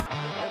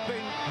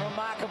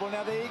incredible.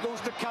 Now the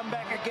Eagles to come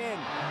back again,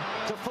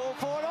 to fall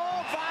forward.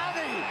 Oh,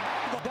 Varney!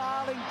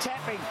 Darling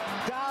tapping.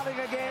 Darling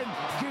again,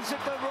 gives it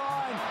to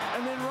Ryan.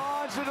 And then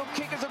Ryan's little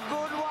kick is a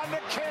good one to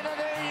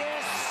Kennedy,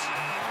 yes!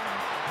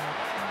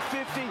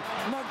 50,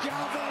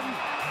 McGovern,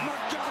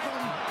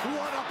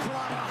 what a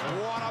player!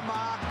 What a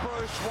mark,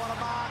 Bruce, what a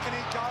mark, and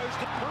it goes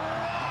to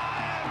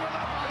Ryan with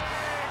a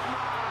big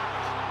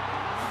mark!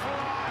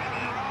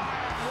 Ryan,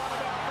 what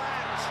about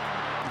that?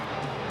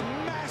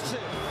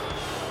 Massive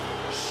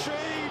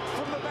sheave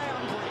from the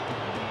boundary.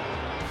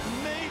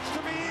 Needs to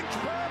be inch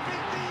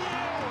perfect, he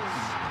is!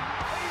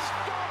 He's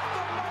got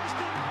the most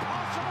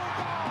impossible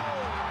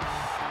goal!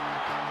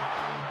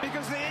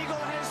 Because the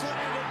Eagle has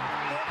landed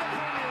for the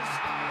Premiers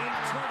in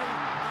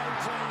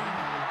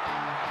 2018.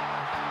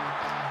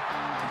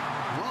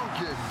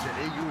 Welcome to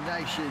Eagle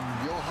Nation,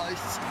 your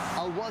hosts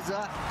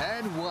Awazza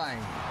and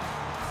Wayne.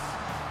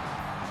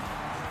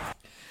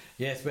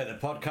 Yes, we're the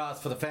podcast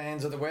for the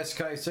fans of the West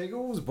Coast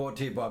Eagles, brought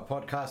to you by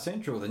Podcast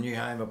Central, the new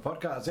home of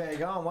podcasts. How you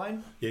going,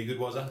 Wayne? Yeah, good,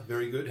 was it?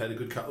 Very good. Had a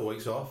good couple of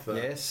weeks off.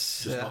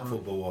 Yes. Just not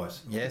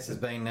football-wise. Yes, it's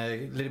been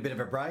a little bit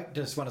of a break.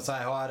 Just want to say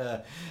hi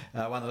to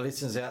one of the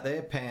listeners out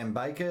there, Pam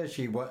Baker.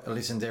 She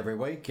listens every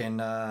week, and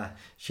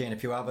she and a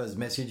few others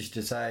messaged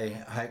to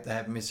say, hope they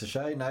haven't missed a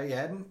show. No, you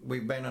hadn't.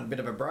 We've been on a bit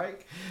of a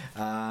break.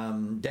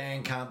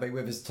 Dan can't be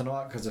with us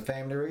tonight because of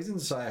family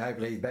reasons, so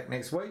hopefully he's back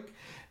next week.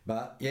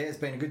 But yeah, it's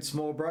been a good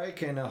small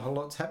break, and a whole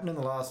lot's happened in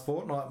the last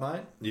fortnight,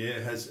 mate. Yeah,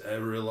 it has a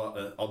real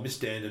lot. I'll miss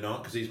Dan tonight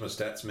because he's my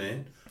stats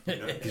man.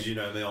 Because you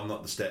know me, I'm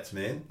not the stats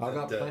man. I've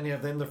got plenty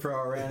of them to throw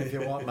around if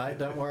you want, mate.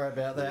 Don't worry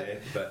about that. Yeah,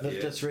 but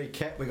Let's just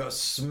recap. We got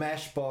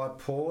smashed by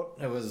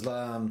Port. It was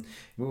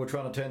we were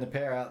trying to turn the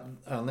power out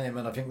on them,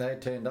 and I think they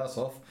turned us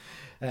off.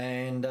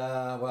 And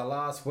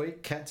last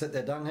week, Cats at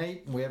their dung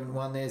heap. We haven't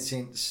won there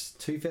since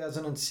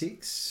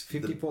 2006.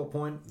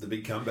 54-point the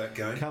big comeback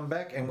game.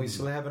 And we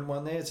still haven't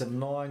won there. It's a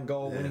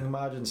 9-goal winning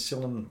margin,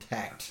 still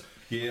intact.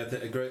 Yeah, I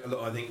agree.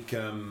 Look, I think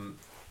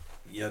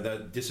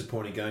that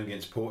disappointing game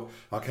against Port.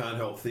 I can't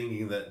help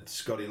thinking that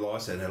Scotty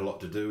Lysett had a lot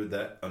to do with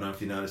that. I don't know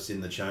if you noticed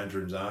in the change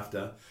rooms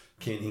after,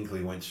 Ken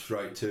Hinkley went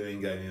straight to him,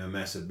 gave him a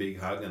massive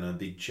big hug and a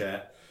big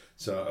chat.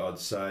 So I'd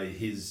say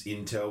his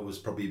intel was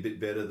probably a bit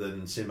better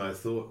than Simo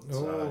thought.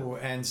 Oh,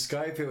 and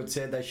Schofield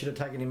said they should have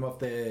taken him off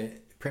their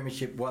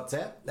Premiership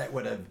WhatsApp. That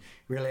would have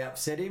really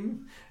upset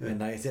him. Yeah. And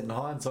they said in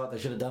hindsight they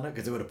should have done it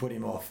because it would have put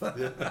him off. But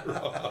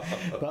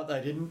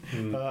they didn't.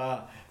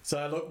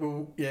 So look,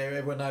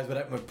 everyone knows what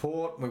happened with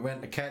Port. We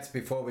went to Cats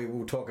before. We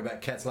will talk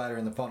about Cats later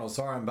in the final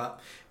siren.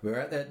 But we were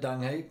at that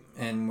dung heap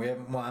and we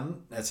haven't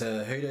won. That's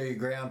a hoodoo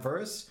ground for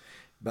us.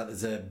 But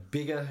there's a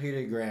bigger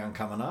hoodoo ground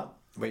coming up.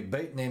 We've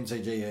beaten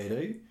MCG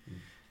Hoodoo.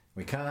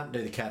 We can't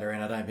do the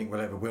Catarina. I don't think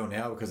we'll ever will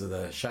now because of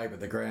the shape of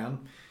the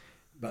ground.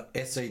 But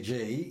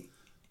SCG,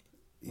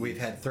 we've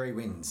had 3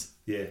 wins.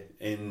 Yeah,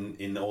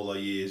 in all the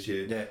years,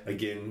 yeah.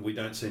 Again, we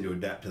don't seem to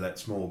adapt to that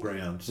small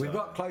ground. So. We've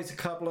got close a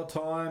couple of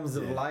times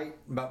of late,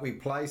 but we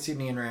play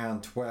Sydney in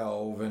round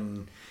 12.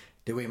 And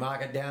do we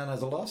mark it down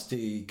as a loss?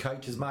 Do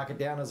coaches mark it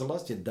down as a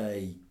loss? Did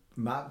they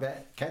mark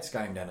that Cats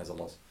game down as a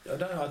loss? I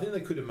don't know. I think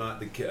they could have marked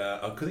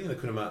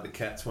the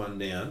Cats one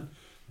down.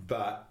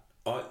 But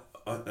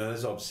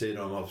as I've said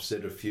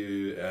a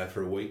few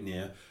for a week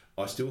now,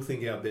 I still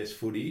think our best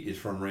footy is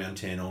from round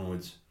 10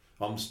 onwards.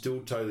 I'm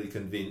still totally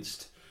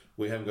convinced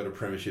we haven't got a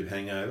premiership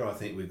hangover. I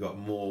think we've got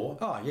more.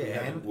 Oh,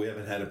 yeah. We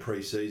haven't had a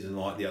pre-season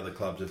like the other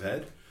clubs have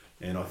had.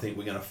 And I think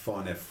we're going to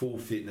find our full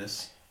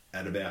fitness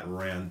at about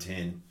round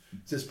 10.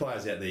 There's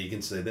players out there you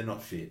can see, they're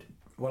not fit.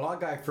 Well, I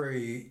go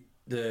through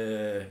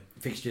the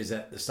fixtures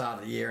at the start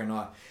of the year and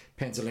I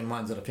pencil in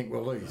ones that I think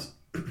we'll lose.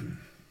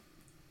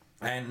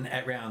 And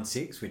at round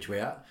 6, which we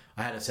are,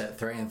 I had us at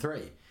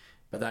 3-3.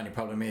 But the only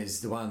problem is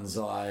the ones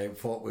I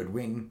thought would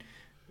win,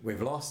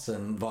 we've lost,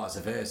 and vice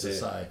versa.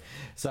 Yeah.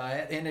 So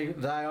at the end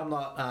of the day, I'm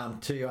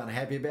not too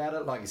unhappy about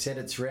it. Like I said,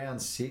 it's round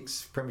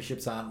 6.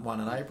 Premierships aren't won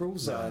in April.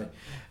 So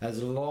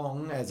as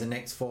long as the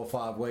next 4 or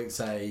 5 weeks,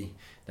 they've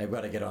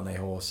got to get on their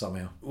horse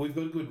somehow. We've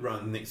got a good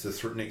run next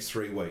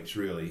 3 weeks,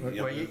 really.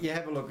 Well, you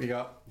have a look.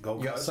 You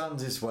got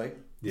Suns this week.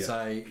 Yeah.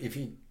 So if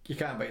you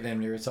can't beat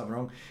them, there is something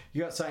wrong.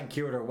 You got St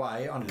Kilda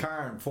away on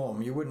current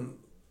form. You wouldn't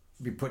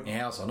be putting your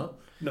house on it.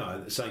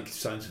 No, the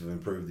Saints have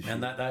improved this year.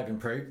 And that they've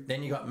improved.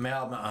 Then you got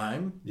Melbourne at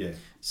home. Yeah.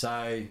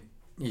 So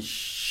you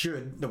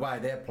should, the way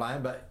they're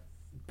playing, but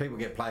people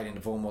get played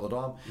into form all the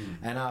time.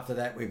 And after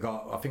that, we've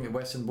got, I think, the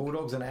Western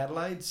Bulldogs and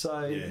Adelaide.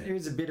 So there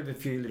is a bit of a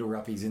few little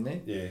roughies in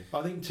there. Yeah.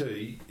 I think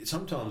too,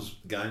 sometimes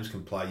games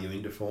can play you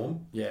into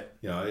form. Yeah.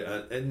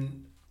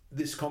 And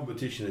this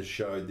competition has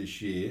showed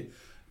this year,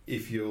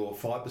 if you're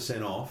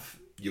 5% off,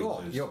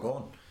 lose. You're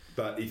gone.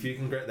 But if you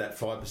can get that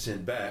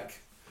 5%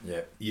 back,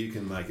 you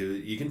can make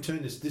it. You can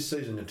turn this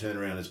season to turn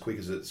around as quick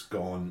as it's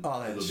gone. Oh,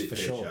 that's a little bit for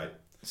fair sure. shape.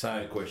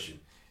 So no question.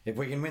 If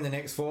we can win the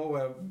next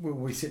 4, we'll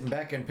be sitting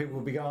back and people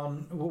will be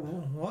going, well,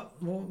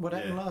 what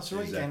happened last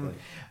week? Exactly.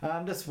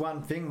 And just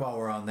one thing while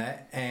we're on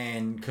that,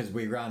 and because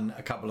we run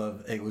a couple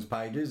of Eagles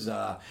pages,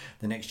 the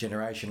Next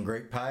Generation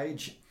group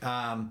page,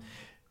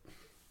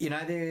 you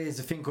know, there's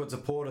a thing called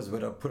supporters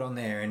that are put on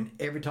there, and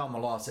every time I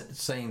lost, it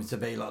seems to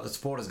be like the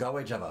supporters go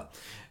at each other.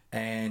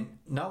 And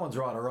no one's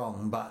right or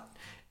wrong, but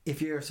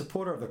if you're a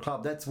supporter of the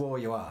club, that's where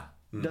you are.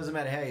 It doesn't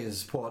matter how you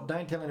support.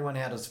 Don't tell anyone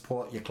how to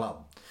support your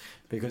club,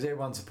 because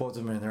everyone supports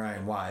them in their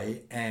own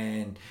way.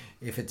 And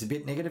if it's a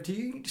bit negative to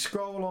you,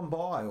 scroll on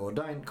by or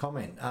don't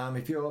comment.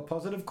 If you're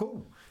positive,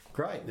 cool,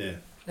 great. Yeah.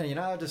 And, you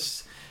know, I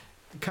just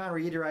can't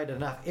reiterate it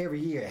enough. Every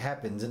year it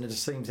happens, and it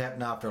just seems to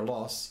happen after a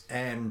loss.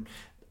 And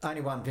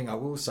only one thing I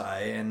will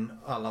say, and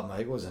I love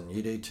my Eagles, and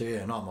you do too,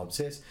 and I'm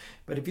obsessed,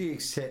 but if you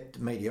accept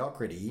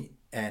mediocrity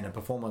and a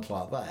performance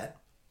like that,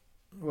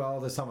 well,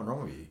 there's something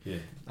wrong with you.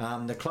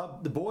 Yeah. The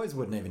club, the boys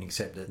wouldn't even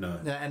accept it. No.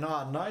 And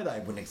I know they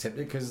wouldn't accept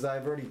it because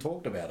they've already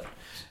talked about it.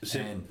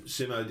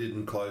 Simo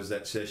didn't close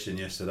that session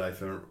yesterday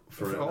for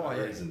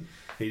a reason.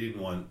 He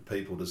didn't want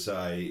people to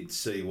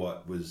see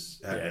what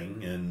was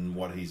happening and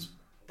what he's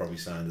probably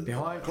saying to the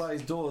behind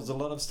players. closed doors, a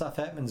lot of stuff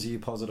happens, you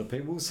positive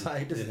people, so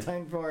just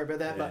don't worry about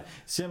that. Yeah. But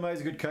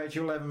Simo's a good coach.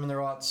 You'll have him in the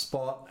right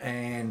spot.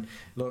 And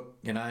look,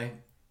 you know,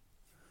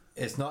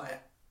 it's not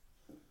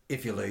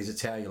if you lose,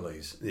 it's how you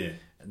lose. Yeah.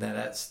 Now,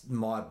 that's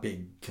my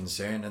big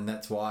concern, and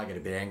that's why I get a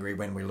bit angry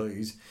when we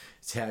lose.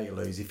 It's how you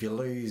lose. If you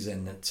lose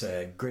and it's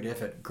a good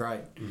effort,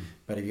 great.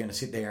 But if you're going to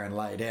sit there and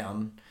lay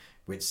down,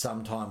 which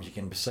sometimes you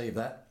can perceive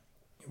that,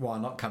 why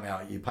not come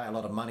out? You pay a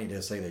lot of money to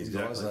see these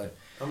guys. So.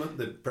 I mean,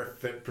 the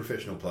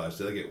professional players,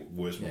 do they get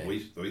worse than we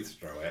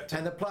throw out to?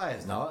 And the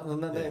players know it,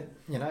 and they're,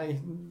 you know,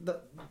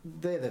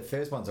 they're the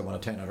first ones that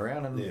want to turn it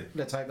around, and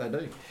let's hope they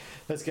do.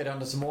 Let's get on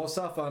to some more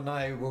stuff. I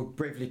know we'll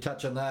briefly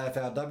touch on the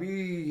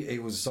AFLW. He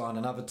was signed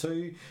another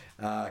two,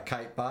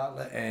 Kate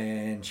Bartlett,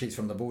 and she's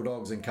from the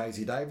Bulldogs, and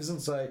Casey Davison.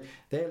 So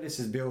their list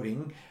is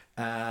building,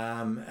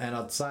 and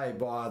I'd say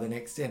by the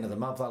next end of the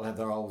month they'll have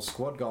their whole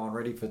squad going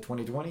ready for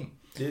 2020.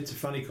 Yeah, it's a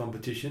funny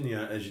competition. You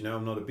know, as you know,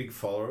 I'm not a big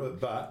follower of it,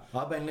 but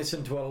I've been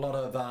listening to a lot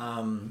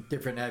of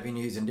different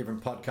avenues and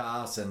different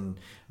podcasts and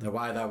the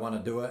way they want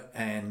to do it.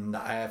 And the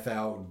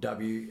AFL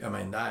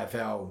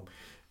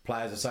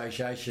Players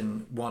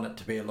Association want it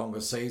to be a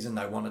longer season.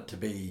 They want it to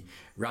be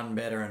run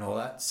better and all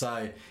that.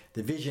 So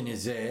the vision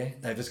is there.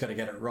 They've just got to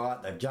get it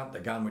right. They've jumped the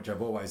gun, which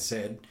I've always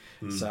said.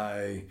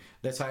 So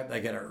let's hope they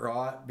get it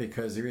right,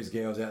 because there is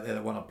girls out there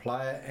that want to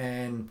play it.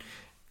 And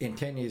in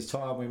 10 years'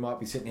 time, we might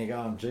be sitting here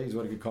going, geez,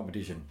 what a good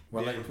competition.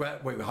 Well,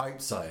 we hope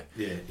so.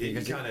 Yeah,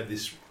 you can't have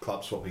this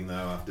club swapping,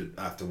 though,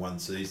 after one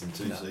season,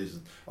 two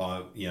seasons.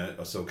 I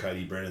saw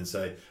Katie Brennan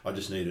say, I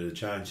just needed a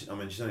change. I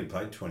mean, she's only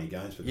played 20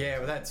 games. For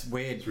well, that's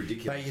weird. It's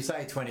ridiculous. But you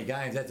say 20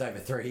 games, that's over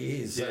 3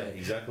 years. Yeah,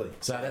 exactly.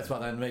 So that's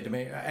what they need to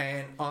be.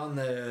 And on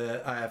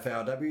the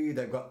AFLW,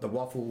 they've got the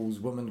Waffles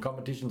Women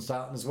competition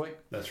starting this week.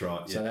 That's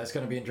right, yeah. So that's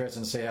going to be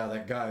interesting to see how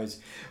that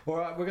goes. All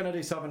right, we're going to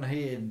do something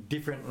here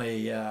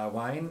differently,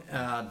 Wayne.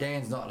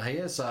 Dan's not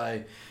here,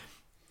 so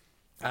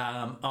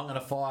I'm going to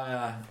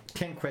fire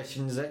 10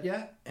 questions at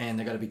you, and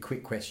they're going to be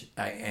quick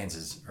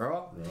answers, all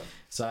right?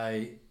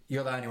 So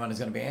you're the only one who's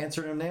going to be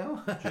answering them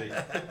now. Gee,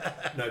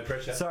 no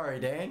pressure. Sorry,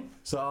 Dan.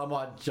 So I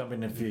might jump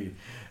in a few.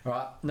 All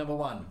right, number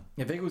one.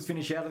 If Eagles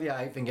finish out of the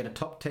 8th and get a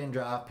top 10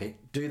 draft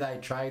pick, do they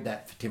trade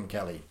that for Tim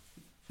Kelly?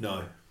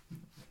 No.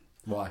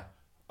 Why?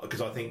 Because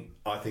I think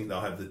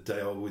they'll have the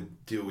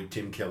deal with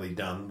Tim Kelly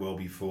done well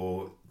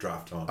before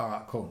draft time. All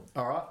right, cool.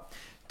 All right.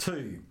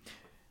 2.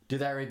 Do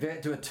they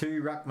revert to a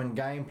 2 ruckman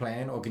game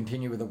plan or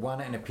continue with a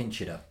 1 and a pinch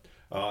hitter?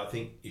 I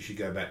think you should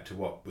go back to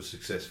what was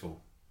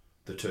successful,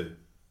 the 2.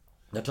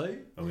 The 2?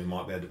 And we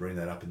might be able to bring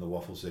that up in the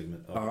waffle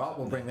segment. All right,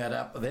 we'll bring that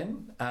up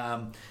then.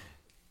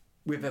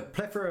 With a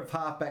plethora of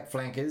halfback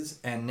flankers,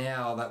 and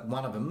now that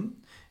one of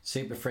them,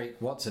 Super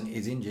Freak Watson,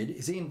 is injured,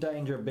 is he in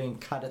danger of being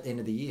cut at the end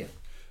of the year?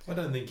 I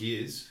don't think he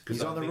is.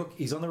 He's on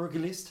the rookie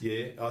list?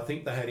 Yeah, I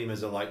think they had him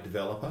as a late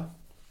developer.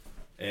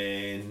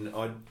 And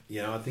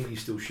I think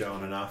he's still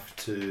showing enough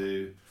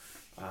to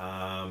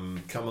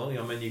come on.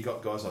 I mean, you've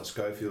got guys like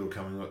Schofield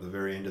coming at the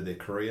very end of their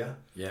career.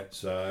 Yep.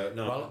 So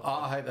no. Well,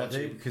 I hope they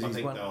do, because I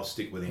think they'll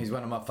stick with him. He's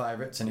one of my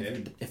favourites,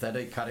 and if they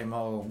do cut him,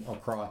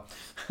 I'll cry.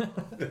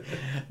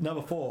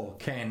 Number 4,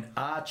 can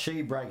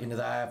Archie break into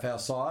the AFL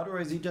side, or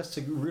is he just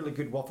a really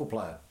good waffle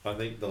player? I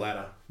think the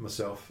latter.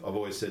 Myself, I've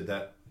always said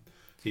that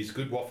he's a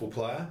good waffle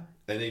player,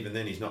 and even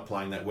then, he's not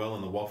playing that well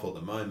in the waffle at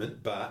the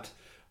moment, but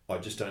I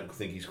just don't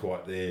think he's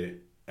quite there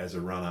as a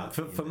runner.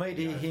 For me,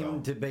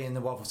 him to be in the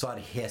waffle side,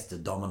 he has to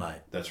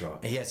dominate. That's right.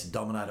 He has to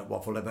dominate at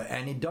waffle level,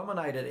 and he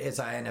dominated at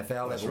SANFL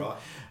level. That's right.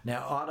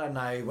 Now, I don't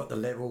know what the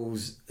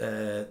levels,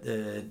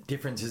 the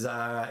differences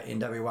are in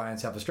WA and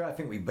South Australia. I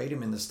think we beat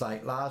him in the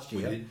state last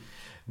year. We did.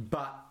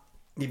 But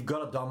you've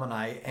got to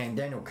dominate, and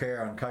Daniel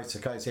Kerr on Coast to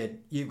Coast said,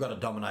 you've got to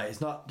dominate.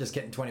 It's not just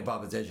getting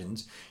 25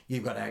 possessions.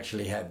 You've got to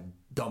actually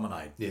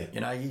dominate. Yeah. You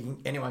know,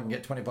 anyone can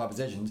get 25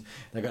 possessions.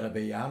 They've got to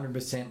be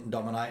 100%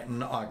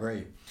 dominating. I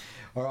agree.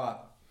 All right.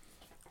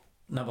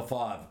 Number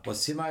 5. Was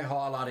Simo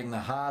highlighting the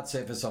hard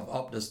surface of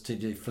Optus to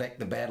deflect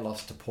the bad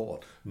loss to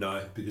Port?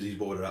 No, because he's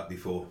brought it up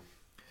before.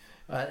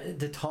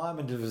 The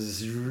timing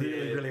was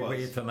really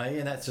weird for me,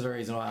 and that's the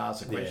reason I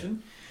asked the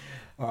question.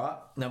 All right,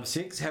 number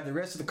 6. Have the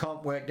rest of the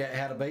comp worked out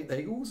how to beat the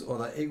Eagles, or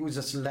the Eagles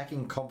just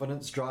lacking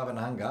confidence, drive, and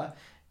hunger?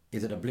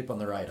 Is it a blip on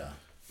the radar?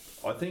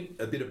 I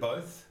think a bit of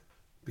both,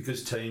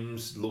 because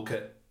teams look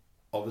at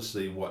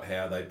obviously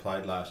how they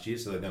played last year,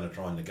 so they're going to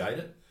try and negate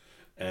it.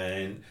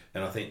 And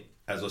I think,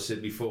 as I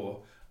said before,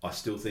 I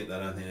still think they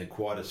don't think they're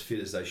quite as fit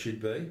as they should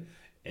be,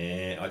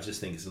 and I just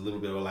think it's a little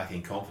bit of a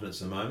lacking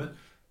confidence at the moment.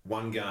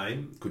 One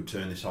game could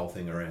turn this whole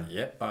thing around.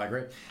 Yep, I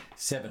agree.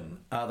 7.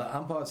 Are the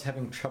umpires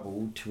having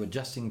trouble to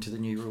adjusting to the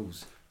new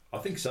rules? I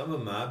think some of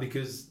them are,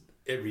 because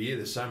every year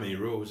there's so many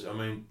rules. I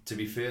mean, to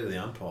be fair to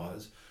the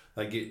umpires,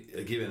 they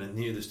get given a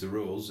new list of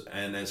rules,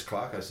 and as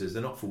Clarko says,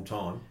 they're not full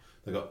time.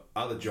 They've got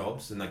other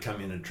jobs, and they come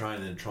in and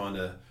train and trying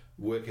to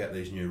work out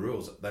these new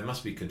rules. There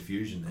must be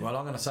confusion there. Well,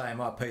 I'm going to say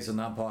my piece on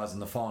the umpires in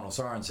the final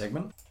siren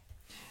segment.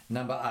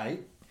 Number 8.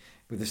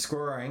 With the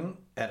scoring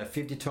at a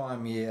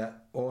 50-time year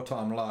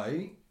all-time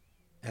low,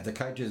 have the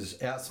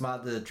coaches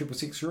outsmarted the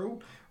 666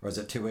 rule, or is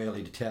it too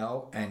early to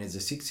tell? And is the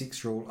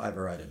 6-6 rule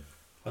overrated?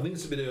 I think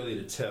it's a bit early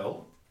to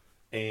tell,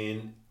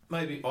 and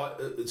maybe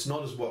it's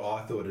not as what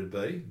I thought it'd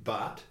be,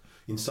 but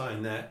in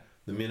saying that,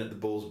 the minute the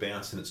ball's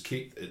bounced and it's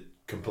kicked, it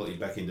completely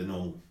back into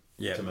normal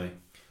to me.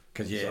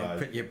 Because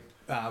put your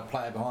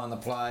player behind the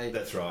play.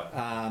 That's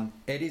right.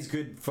 It is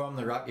good from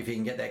the ruck if you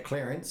can get that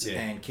clearance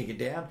and kick it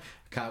down.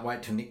 Can't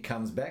wait till Nick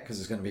comes back because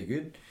it's going to be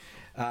good.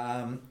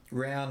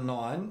 Round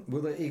 9,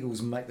 will the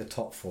Eagles make the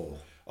top 4?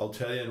 I'll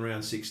tell you in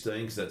round 16,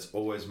 because that's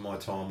always my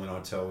time when I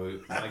tell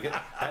you make it.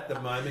 At the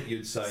moment,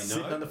 you'd say no.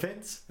 Sitting on the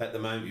fence? At the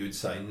moment, you would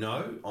say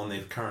no on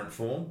their current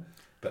form.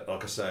 But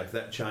like I say, if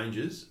that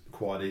changes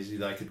quite easily,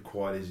 they could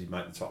quite easily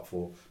make the top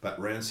 4. But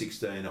round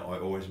 16, I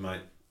always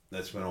make.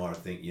 That's when I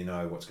think you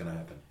know what's going to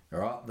happen. All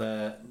right,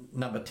 the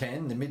number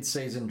 10, the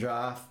mid-season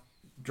draft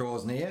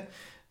draws near.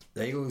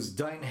 The Eagles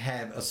don't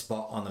have a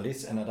spot on the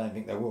list, and I don't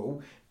think they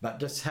will, but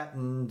just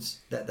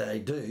happens that they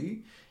do.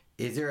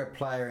 Is there a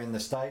player in the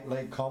State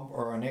League comp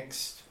or an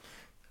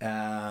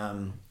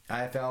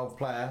ex-AFL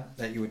player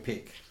that you would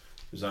pick?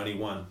 There's only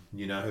one.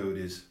 You know who it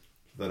is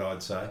that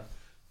I'd say?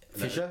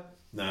 Fisher?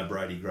 No,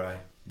 Brady Gray.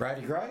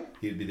 Brady Gray?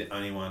 He'd be the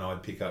only one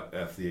I'd pick up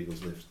off the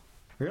Eagles list.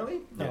 Really?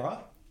 Yeah. All right.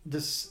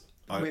 Just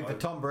with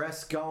Tom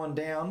Barrass going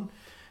down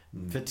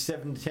for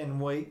 7 to 10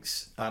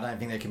 weeks, I don't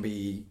think they can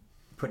be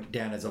put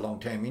down as a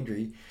long-term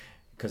injury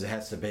because it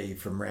has to be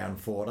from round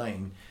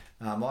 14.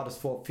 I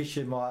just thought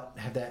Fisher might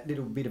have that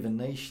little bit of a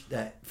niche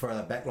that for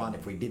our backline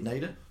if we did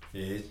need it.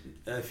 Yeah,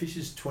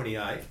 Fisher's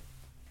 28,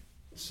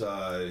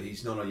 so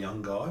he's not a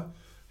young guy,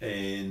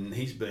 and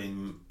he's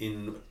been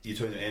in. You're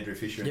talking about Andrew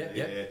Fisher,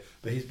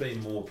 but he's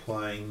been more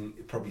playing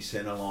probably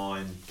centre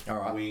line,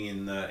 wing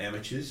in the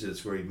amateurs.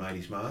 That's where he made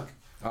his mark.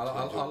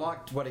 I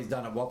liked what he's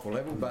done at Waffle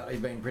level, but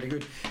he's been pretty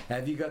good.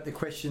 Have you got the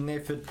question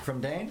there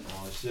from Dan?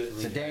 I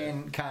certainly. So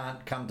Dan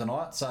can't come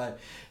tonight, so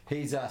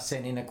he's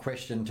sent in a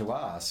question to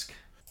ask.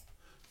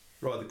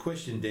 Right, the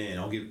question, Dan,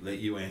 I'll let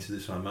you answer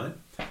this one, mate.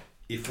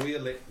 If we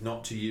elect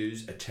not to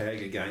use a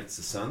tag against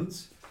the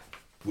Suns,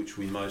 which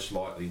we most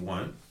likely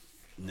won't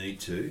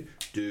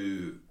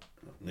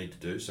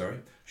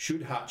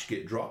should Hutch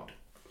get dropped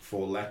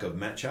for lack of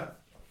matchup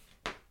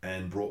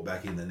and brought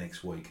back in the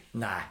next week?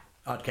 Nah,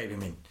 I'd keep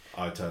him in.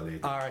 I totally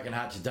agree. I reckon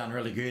Hutch has done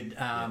really good.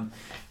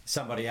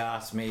 Somebody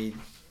asked me,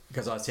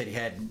 because I said he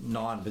had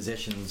 9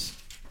 possessions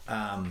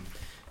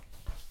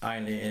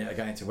only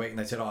against a week, and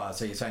they said,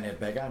 so you're saying he had a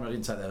bad game? I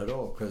didn't say that at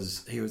all,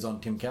 because he was on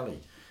Tim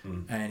Kelly,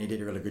 and he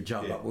did a really good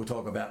job, but we'll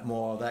talk about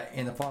more of that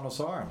in the final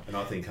siren. And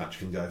I think Hutch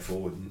can go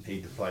forward, and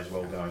he plays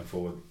well going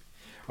forward.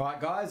 All right,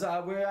 guys,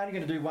 we're only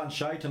going to do one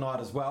show tonight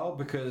as well,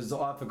 because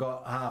I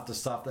forgot half the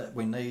stuff that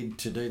we need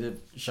to do the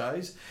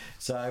shows,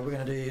 so we're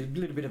going to do a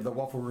little bit of the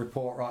Waffle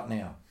Report right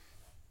now.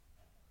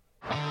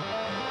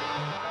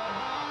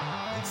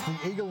 It's the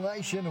Eagle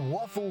Nation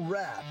Waffle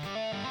Wrap.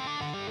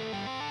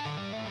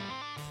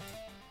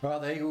 Right,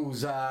 the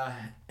Eagles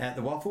at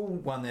the Waffle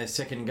won their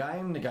second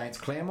game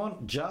against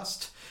Claremont,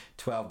 just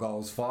 12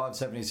 goals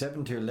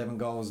 577 to 11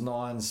 goals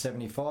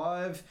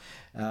 975.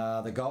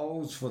 The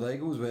goals for the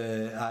Eagles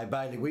were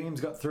Bailey Williams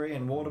got 3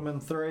 and Waterman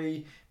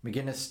 3,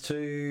 McGuinness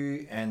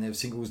 2, and there were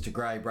singles to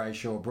Gray,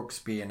 Brayshaw,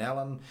 Brooksby and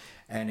Allen.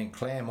 And in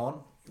Claremont,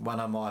 one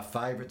of my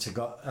favourites who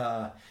got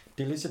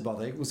delisted by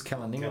the Eagles,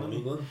 Callum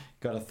England,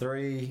 got a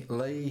 3.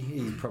 Lee,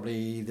 he's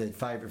probably the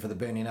favourite for the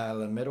Bernie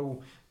Naylor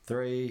medal.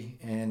 3,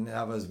 and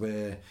others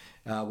were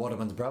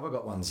Waterman's brother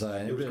got 1. So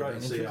it was great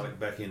to see Alec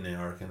back in there,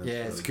 I reckon.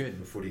 It's good.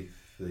 For footy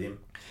for him.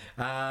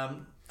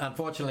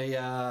 Unfortunately,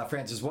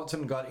 Francis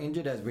Watson got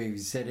injured, as we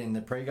said in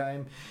the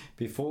pre-game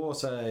before,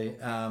 so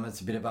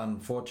it's a bit of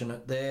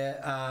unfortunate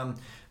there.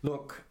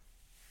 Look,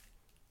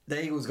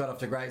 the Eagles got off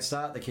to a great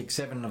start. They kicked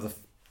 7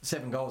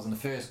 goals in the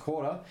first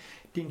quarter.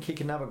 Didn't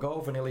kick another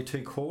goal for nearly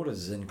 2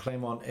 quarters, and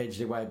Claremont edged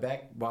their way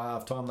back. By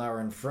half-time, they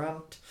were in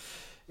front.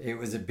 It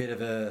was a bit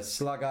of a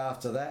slug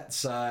after that,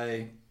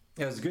 so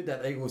it was good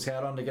that the Eagles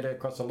held on to get it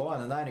across the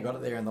line, and they only got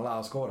it there in the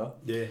last quarter.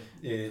 Yeah.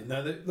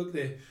 No, look,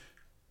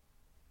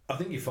 I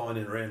think you're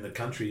finding around the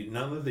country,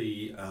 none of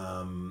the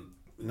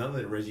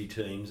Resi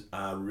teams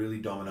are really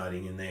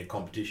dominating in their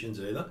competitions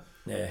either.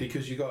 Yeah.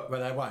 because you got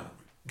Well, they won't.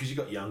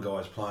 young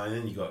guys playing,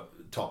 and you got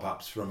top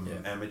ups from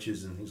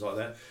amateurs and things like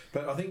that.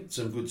 But I think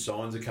some good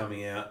signs are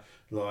coming out,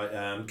 like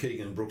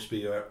Keegan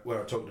Brooksby,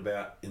 where I talked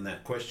about in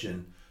that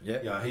question.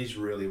 Yeah. He's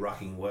really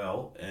rucking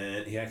well,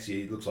 and he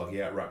looks like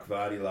he out-rucked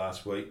Vardy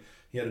last week.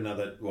 He had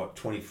another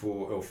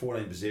 24 or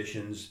 14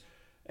 possessions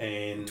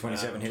and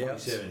 27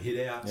 hit-outs. 27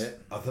 hit-outs. Yeah.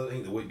 I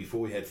think the week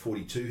before he had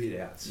 42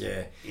 hit-outs.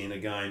 Yeah. In a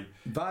game.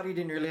 Vardy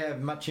didn't really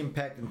have much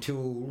impact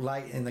until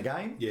late in the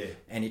game. Yeah.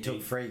 And he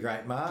took 3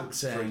 great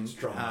marks. Took 3 and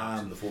strong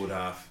marks in the forward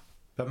half.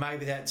 But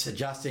maybe that's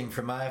adjusting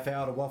from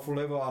AFL to waffle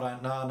level. I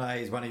don't know. I know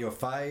he's one of your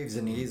faves,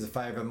 and he is a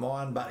favourite of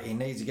mine, but he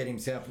needs to get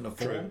himself into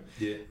form.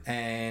 True. Yeah.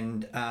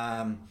 And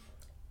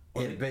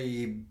it'd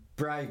be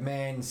brave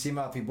man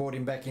Simo if he brought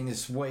him back in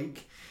this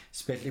week,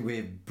 especially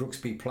with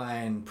Brooksby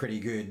playing pretty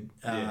good.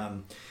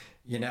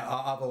 You know,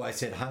 I've always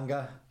said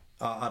hunger.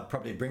 I'd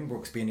probably bring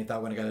Brooksby in if they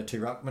want to go to 2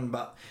 ruckman,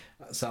 but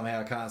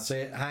somehow I can't see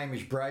it.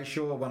 Hamish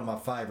Brayshaw, one of my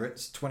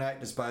favourites, 28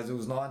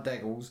 disposals, 9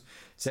 tackles,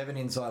 7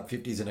 inside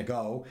 50s and a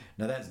goal.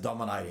 Now that's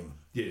dominating.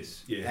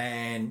 Yes, yeah.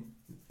 And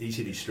he's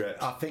hit his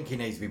straps. I think he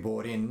needs to be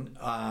brought in.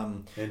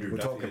 We'll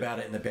talk about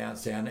it in the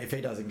bounce down. If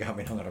he doesn't come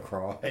in, I'm going to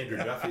cry. Andrew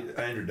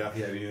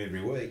Duffy having him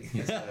every week.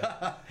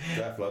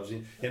 Draft loves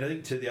him. And I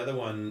think the other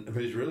one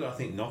who's really, I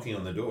think, knocking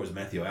on the door is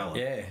Matthew Allen.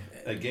 Yeah.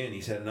 Again,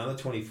 he's had another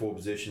 24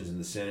 possessions in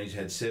the centre. He's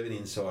had 7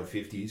 inside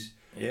 50s.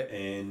 Yeah.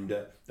 And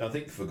I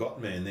think the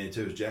forgotten man there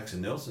too is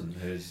Jackson Nelson.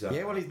 Who's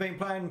well, he's been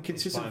playing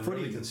consistent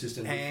footy. Really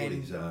consistent and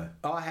footy. So.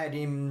 I had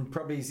him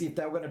probably, if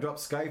they were going to drop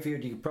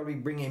Schofield, you could probably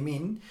bring him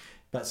in.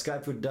 But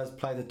Schofield does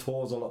play the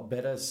tours a lot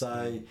better,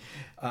 so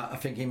I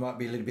think he might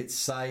be a little bit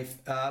safe.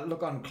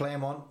 Look on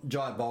Claremont,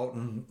 Jai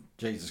Bolton,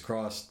 Jesus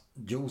Christ,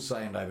 dual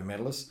Sandover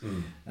medalist,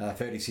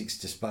 36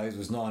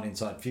 disposals, 9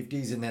 inside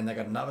 50s, and then they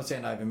got another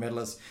Sandover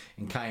medalist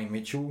in Kane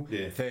Mitchell,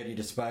 30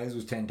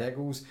 disposals, 10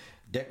 tackles.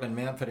 Declan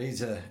Mountford,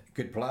 he's a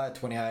good player,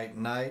 28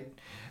 and 8.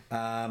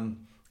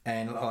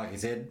 And like I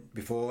said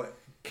before,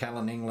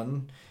 Callan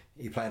England,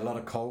 he played a lot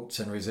of Colts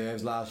and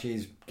reserves last year.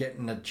 He's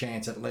getting a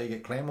chance at league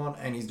at Claremont,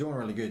 and he's doing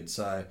really good.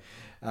 So,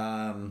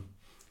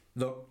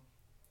 look,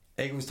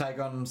 Eagles take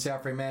on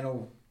South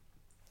Fremantle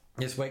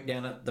this week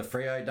down at the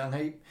Freo Dung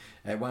Heap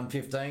at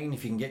 1:15.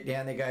 If you can get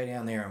down there, go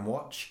down there and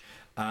watch.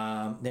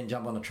 Then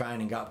jump on the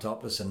train and go up to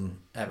Optus and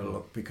have a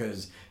look,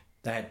 because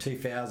they had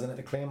 2,000 at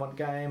the Claremont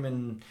game,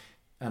 and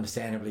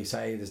understandably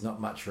say there's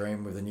not much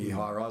room with the new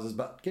high rises.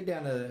 But get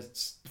down to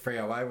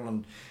Freo Oval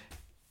and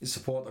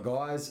support the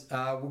guys.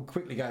 We'll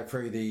quickly go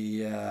through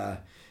the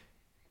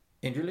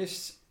injury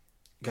list,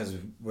 because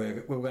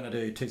we're going to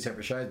do 2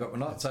 separate shows, but we're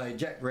not. So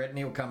Jack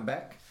Redney will come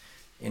back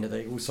into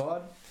the Eagles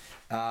side.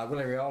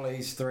 Willie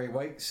Rioli's 3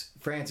 weeks.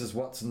 Francis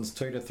Watson's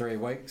 2 to 3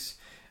 weeks.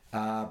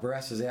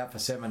 Barassa's out for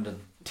 7 to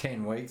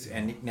 10 weeks,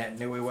 and Nick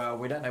Naitanui, well,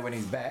 we don't know when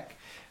he's back,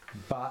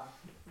 but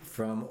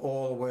from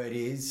all the word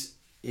is,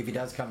 if he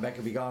does come back,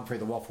 he'll be going through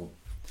the waffle,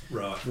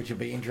 right? Which will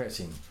be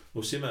interesting.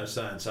 Well, Simo's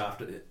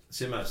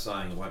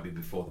saying it won't be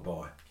before the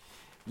bye.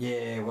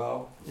 Yeah,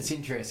 well, it's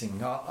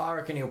interesting. I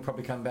reckon he'll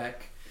probably come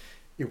back.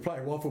 He'll play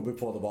waffle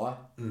before the bye.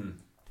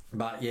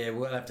 But yeah,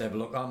 we'll have to have a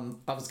look.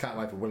 I just can't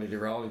wait for Willie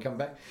to come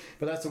back.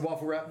 But that's the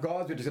waffle wrap,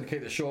 guys. We're just going to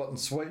keep it short and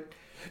sweet.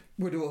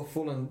 We'll do a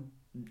full and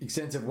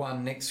extensive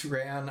one next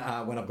round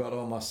when I've got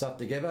all my stuff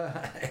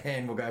together,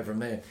 and we'll go from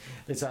there.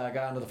 Let's go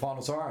into the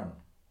final siren.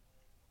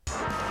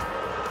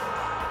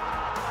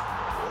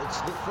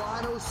 It's the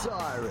final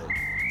siren.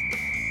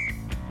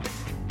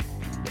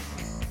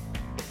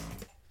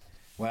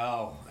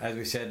 Well, as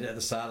we said at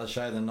the start of the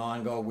show, the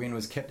 9-goal win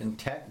was kept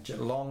intact.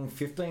 Geelong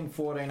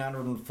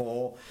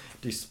 15-1,404,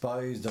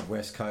 disposed of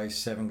West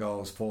Coast 7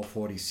 goals,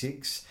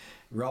 446.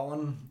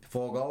 Rowan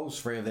 4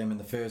 goals, 3 of them in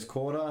the first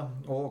quarter.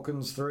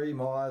 Hawkins 3,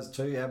 Myers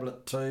 2,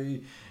 Ablett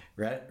 2.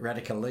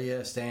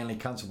 Radicalia, Stanley,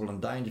 Constable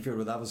and Dangerfield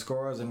with other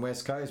scorers. In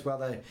West Coast, well,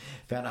 they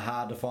found it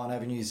hard to find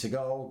avenues to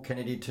goal.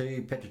 Kennedy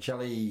 2,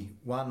 Petruccelli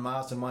 1,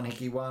 Marston 1,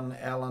 Hickey 1,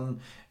 Allen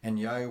and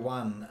Yo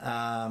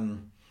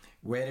 1.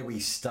 Where do we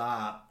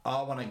start?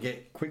 I want to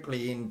get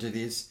quickly into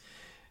this.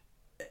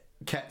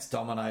 Cats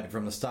dominated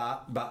from the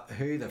start, but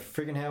who the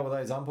friggin' hell were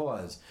those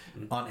umpires?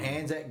 On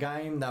Anzac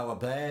game, they were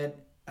bad.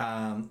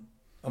 I'm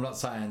not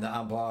saying the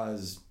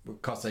umpires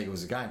cost the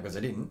Eagles the game, because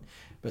they didn't,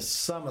 but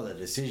some of the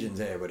decisions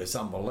there were just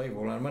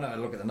unbelievable. And when I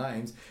look at the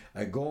names,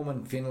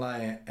 Gorman,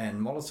 Finlay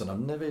and Mollison, I've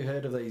never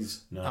heard of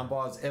these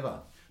umpires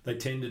ever. They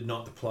tended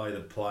not to play the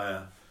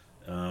player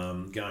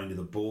going to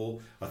the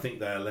ball. I think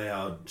they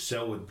allowed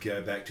Selwood to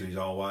go back to his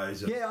old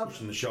ways of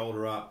pushing the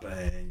shoulder up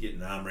and getting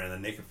the arm around the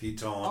neck a few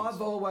times.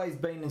 I've always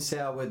been in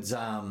Selwood's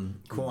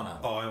corner.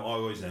 I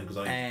always am, because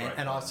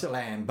I still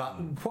am. But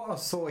what I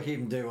saw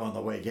him do on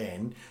the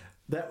weekend,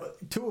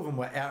 two of them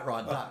were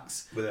outright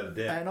ducks, without a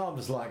doubt. And I'm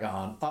just like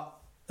going,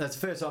 that's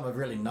the first time I've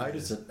really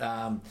noticed it.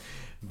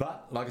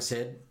 But like I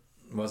said,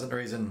 wasn't the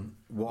reason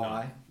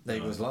why the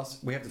Eagles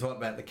lost. We have to talk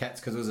about the Cats,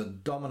 because it was a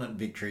dominant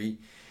victory.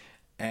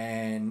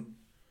 And,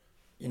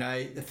 you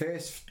know, the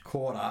first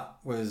quarter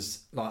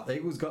was like the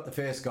Eagles got the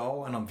first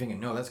goal, and I'm thinking,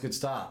 no, that's a good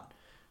start.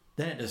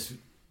 Then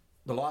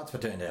the lights were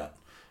turned out.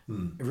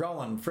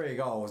 Rowan, 3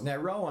 goals. Now,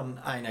 Rowan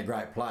ain't a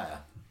great player,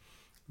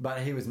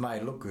 but he was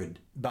made look good.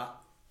 But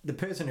the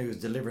person who was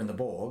delivering the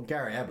ball,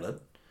 Gary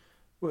Ablett,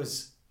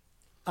 was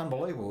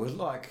unbelievable. It was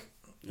like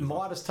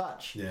Midas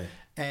touch. Yeah.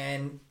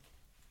 And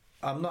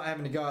I'm not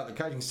having to go at the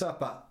coaching stuff,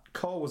 but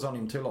Cole was on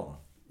him too long.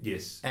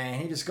 Yes.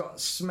 And he just got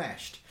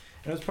smashed.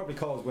 And it was probably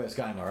Cole's worst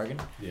game, I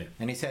reckon. Yeah.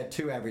 And he's had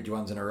 2 average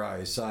ones in a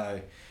row,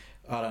 so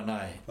I don't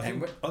know.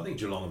 I think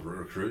Geelong have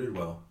recruited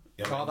well.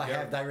 They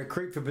have. They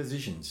recruit for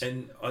positions.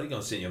 And I think I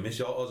sent you a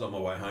message. I was on my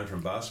way home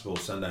from basketball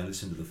Sunday and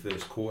listened to the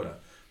first quarter,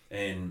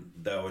 and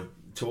they were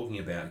talking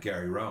about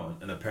Gary Rowan,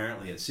 and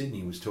apparently at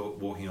Sydney was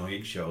walking on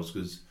eggshells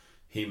because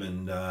him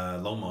and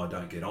Longmire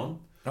don't get on.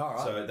 All right.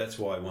 So that's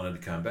why he wanted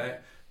to come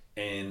back.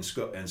 And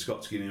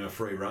Scott's giving him a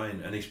free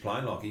rein, and he's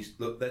playing like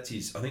that's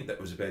his. I think that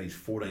was about his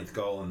 14th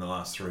goal in the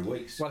last 3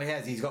 weeks. Well, he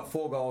has. He's got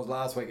 4 goals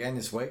last week and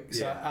this week.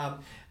 So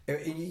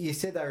you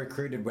said they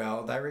recruited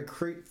well. They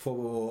recruit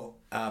for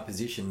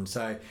position.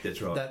 So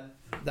that's right. That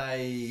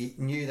they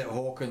knew that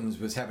Hawkins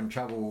was having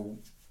trouble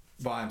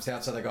by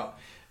himself, so they got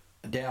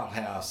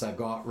Dowhouse. They've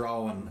got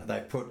Rowan. They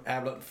put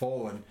Ablett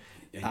forward.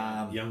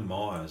 Young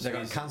Myers. They've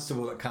got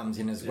Constable that comes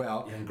in as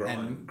well. Young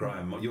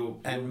Graham.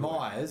 And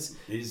Myers,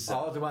 I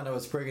was the one that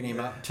was sprigging him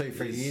up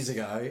 2-3 years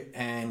ago,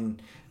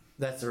 and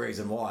that's the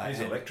reason why. He's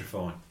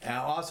electrifying.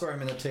 I saw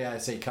him in the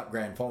TAC Cup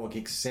Grand Final,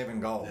 kick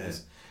 7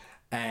 goals,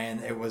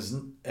 and it was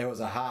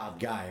a hard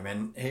game,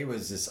 and he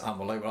was just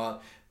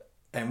unbelievable.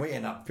 And we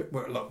end up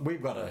look.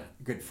 We've got a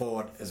good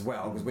forward as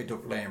well because we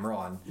took Liam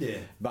Ryan. Yeah.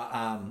 But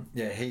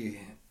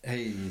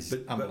he's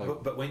unbelievable.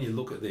 But when you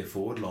look at their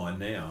forward line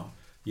now.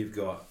 You've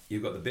got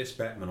the best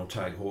backman will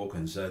take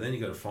Hawkins, so then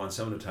you've got to find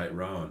someone to take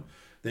Rowan.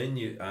 Then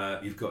you've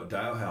got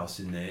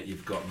Dalehouse in there,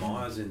 you've got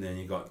Myers in there, and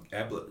you've got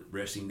Ablett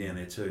resting down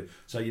there too.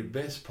 So your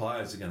best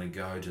players are going to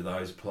go to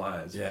those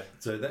players. Yeah.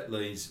 So that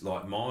leaves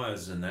like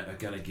Myers and that are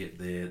going to get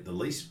the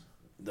least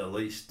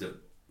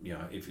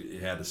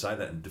if how to say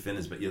that in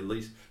defenders, but your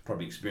least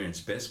probably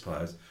experienced best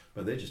players,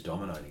 but they're just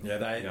dominating.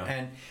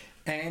 Yeah,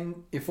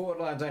 And your forward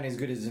line's only as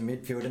good as the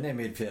midfield, and their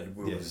midfield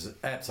was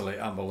absolutely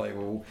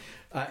unbelievable.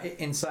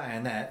 In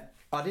saying that,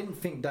 I didn't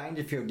think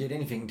Dangerfield did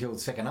anything until the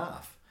second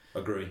half.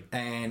 Agree.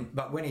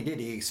 But when he did,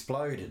 he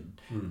exploded.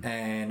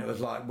 And it was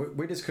like,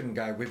 we just couldn't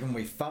go with him.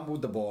 We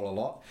fumbled the ball a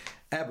lot.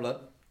 Ablett,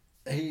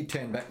 he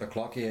turned back the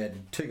clock. He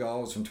had 2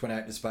 goals from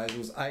 28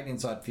 disposals, 8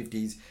 inside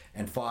 50s,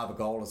 and 5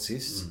 goal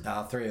assists.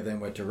 3 of them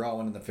were to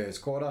Rowan in the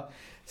first quarter.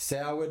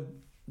 Soward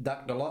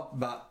ducked a lot,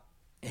 but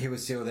he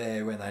was still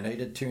there when they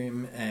needed to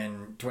him,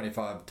 and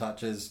 25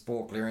 touches,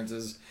 4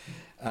 clearances.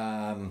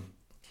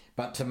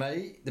 But to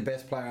me, the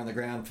best player on the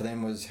ground for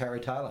them was Harry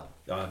Taylor.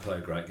 I played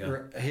a great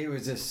game. He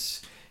was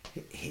just...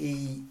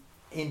 He,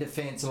 in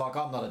defence, like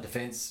I'm not a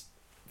defence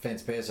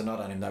person, I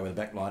don't even know where the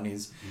back line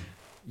is.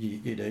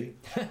 You do.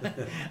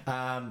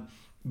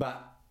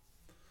 But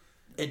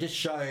it just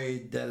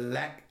showed the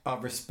lack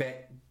of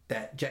respect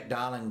that Jack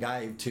Darling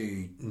gave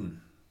to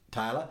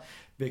Taylor,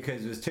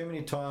 because there was too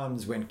many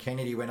times when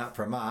Kennedy went up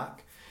for a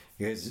mark,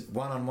 he was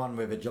one-on-one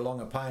with a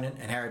Geelong opponent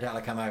and Harry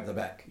Taylor come over the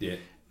back. Yeah.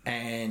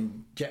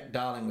 And Jack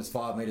Darling was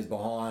 5 metres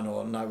behind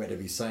or nowhere to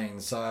be seen.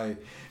 So,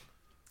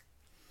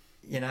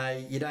 you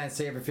don't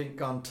see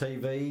everything on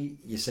TV.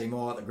 You see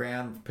more at the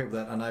ground. People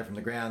that I know from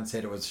the ground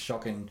said it was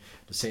shocking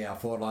to see our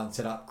forward line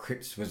set up.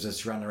 Cripps was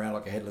just running around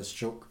like a headless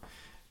chook.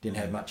 Didn't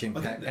have much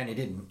impact, and he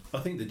didn't. I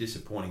think the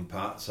disappointing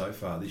part so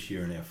far this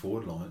year in our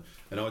forward line,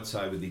 and I'd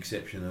say with the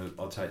exception of,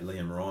 I'll take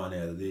Liam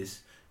Ryan out of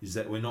this, is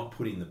that we're not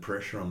putting the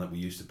pressure on that we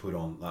used to put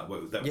on.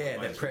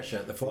 That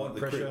pressure, the forward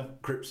pressure.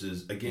 Cripps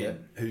is,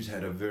 again, who's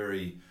had a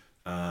very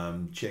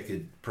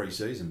checkered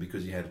pre-season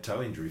because he had a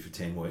toe injury for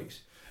 10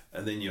 weeks.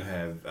 And then you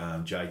have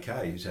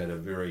JK, who's had a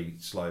very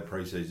slow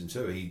pre-season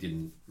too. He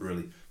didn't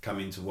really come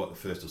into the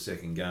first or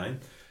second game.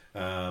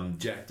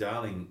 Jack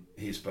Darling,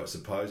 he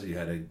supposedly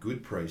had a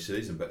good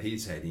pre-season, but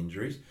he's had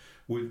injuries.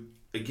 We've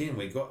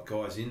got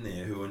guys in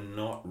there who are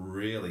not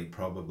really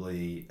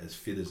probably as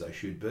fit as they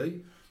should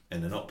be,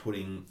 and they're not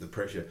putting the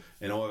pressure.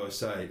 And I always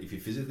say, if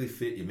you're physically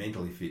fit, you're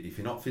mentally fit. If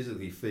you're not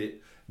physically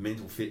fit,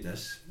 mental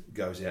fitness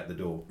goes out the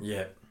door.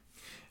 Yeah.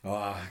 Oh,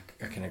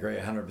 I can agree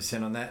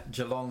 100% on that.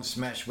 Geelong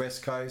smashed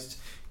West Coast,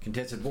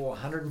 contested ball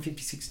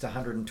 156 to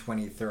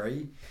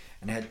 123,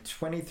 and had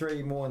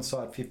 23 more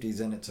inside 50s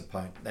than its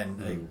opponent, than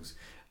Eagles.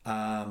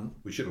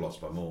 We should have lost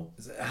by more.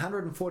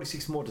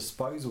 146 more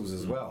disposals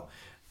as well.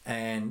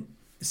 And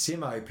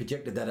Simo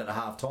projected that at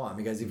half time.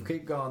 He goes, if we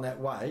keep going that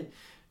way,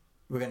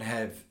 we're going to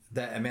have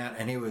that amount.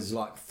 And he was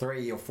like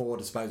 3 or 4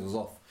 disposals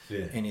off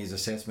in his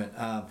assessment.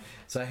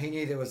 So he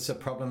knew there was a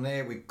problem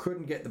there. We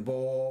couldn't get the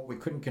ball. We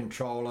couldn't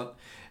control it.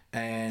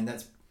 And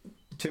that's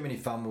too many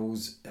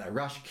fumbles,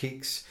 rush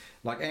kicks.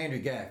 Like Andrew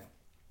Gaff,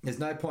 there's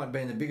no point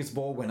being the biggest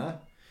ball winner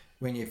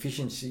when your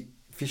efficiency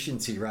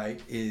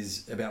rate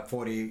is about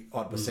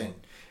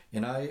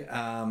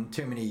 40-odd%.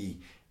 Too many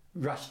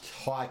rushed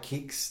high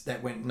kicks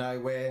that went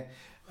nowhere.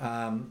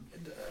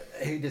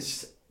 He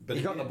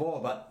got the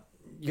ball, but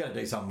you got to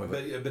do something with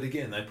it. But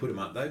again, they put them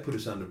up. They put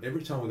us under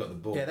every time we got the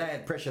ball. Yeah, they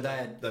had pressure.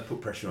 They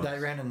put pressure on. They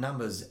us. ran in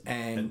numbers,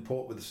 and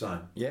Port were the same.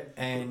 Yeah,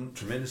 and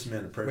tremendous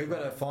amount of pressure. We've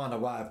got to find a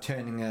way of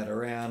turning that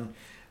around.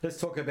 Let's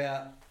talk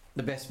about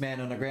the best man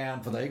on the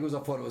ground for the Eagles. I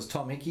thought it was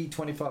Tom Hickey,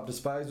 25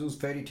 disposals,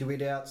 32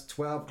 hit-outs,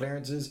 12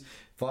 clearances,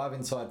 5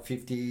 inside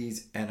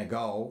 50s, and a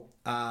goal.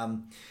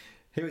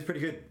 He was pretty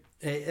good.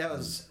 That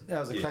was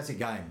a classic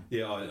game.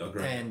 Yeah, I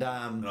agree. And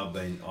I've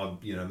been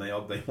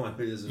one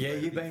who isn't. Yeah,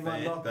 you've been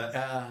one, Bob.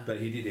 But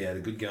he did had a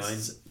good game.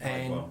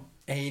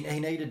 And he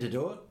needed to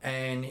do it,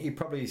 and he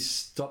probably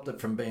stopped it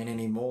from being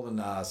any more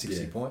than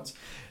 60 points.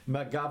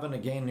 McGovern,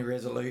 again,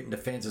 resolute in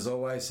defence as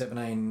always,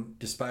 17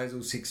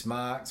 disposals, 6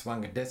 marks,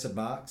 1 contested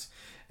marks,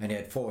 and he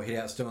had 4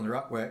 hit-outs doing the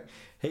ruck work.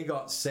 He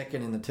got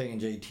second in the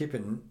TNG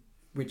tipping,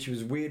 which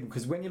was weird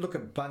because when you look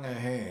at Bunga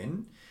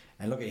Hearn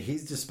and look at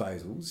his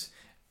disposals,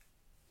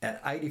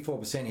 at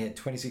 84%, he had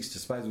 26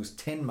 disposals,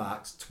 10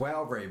 marks,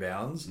 12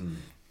 rebounds,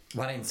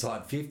 1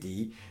 inside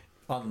 50.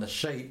 On the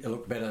sheet, it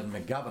looked better than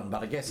McGovern,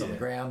 but I guess on the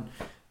ground,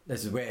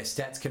 this is where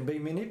stats can be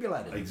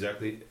manipulated.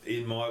 Exactly.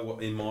 In my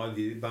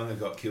view, Bunga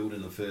got killed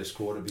in the first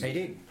quarter. He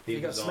did. He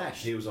got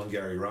smashed. He was on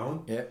Gary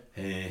Rowan. Yep.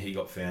 And he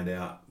got found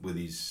out with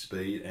his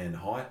speed and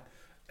height.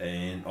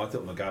 And I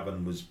thought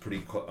McGovern was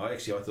pretty close. I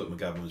thought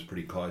McGovern was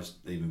pretty close,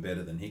 even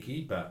better than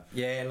Hickey. But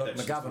yeah, look,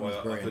 McGovern was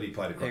brilliant. I thought he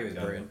played a great game. He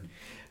was brilliant.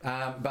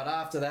 But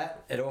after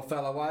that, it all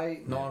fell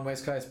away. 9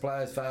 West Coast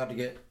players failed to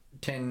get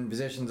 10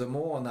 possessions or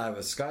more, and they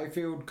were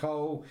Schofield,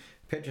 Cole,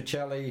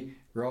 Petrocelli,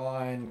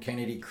 Ryan,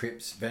 Kennedy,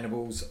 Cripps,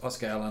 Venables,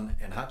 Oscar Allen,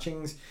 and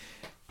Hutchings.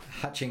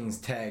 Hutchings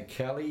tagged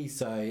Kelly,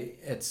 so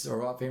it's all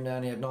right for him to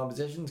only have 9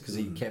 possessions because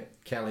he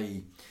kept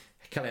Kelly.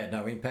 Kelly had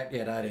no impact. He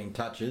had 18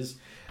 touches.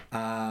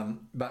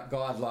 But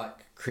guys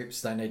like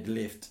Cripps, they need to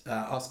lift.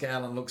 Oscar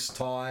Allen looks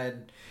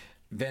tired.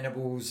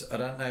 Venables, I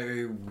don't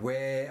know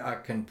where I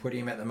can put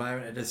him at the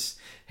moment.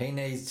 He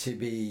needs to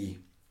be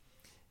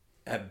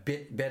a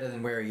bit better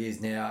than where he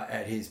is now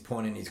at his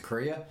point in his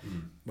career.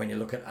 When you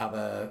look at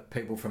other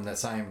people from the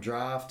same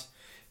draft,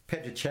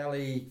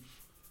 Petrocelli,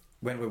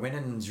 when we're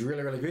winning, is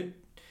really, really good.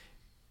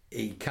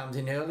 He comes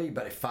in early,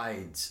 but it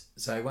fades.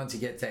 So once he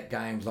gets that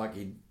games like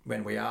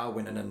when we are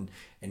winning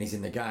and he's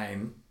in the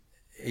game,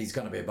 he's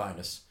going to be a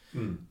bonus.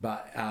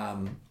 But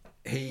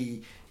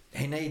he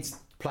needs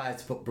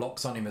players to put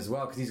blocks on him as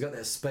well because he's got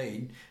that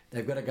speed.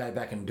 They've got to go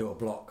back and do a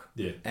block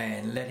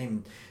and let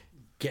him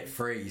get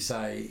free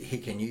so he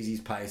can use his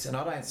pace. And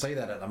I don't see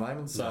that at the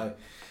moment. So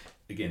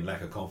again,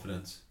 lack of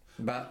confidence,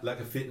 but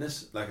lack of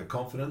fitness, lack of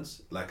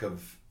confidence, lack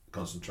of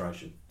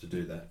concentration to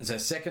do that. It's a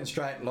second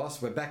straight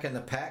loss. We're back in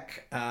the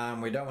pack.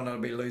 We don't want to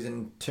be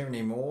losing too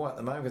many more at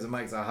the moment because it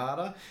makes it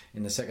harder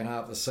in the second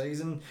half of the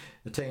season.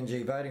 The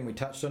TNG voting, we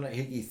touched on it.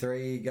 Hickey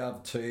 3,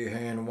 Gov 2,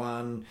 Hearn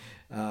 1.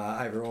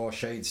 Overall,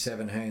 Sheed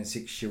 7, Hearn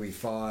 6, Shuey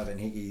 5, and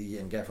Hickey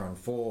and Gaffer on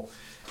 4.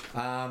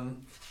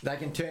 They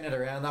can turn it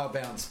around. They'll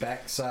bounce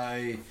back.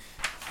 So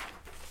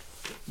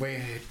we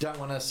don't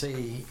want to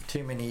see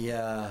too many,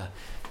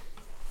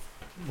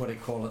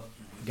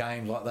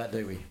 games like that,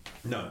 do we?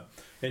 No.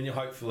 And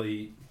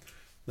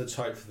let's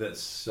hope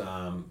that's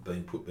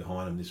been put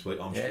behind them this week.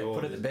 I'm sure.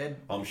 Put it to bed.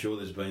 I'm sure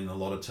there's been a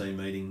lot of team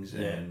meetings,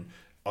 and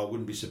I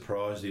wouldn't be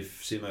surprised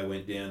if Simo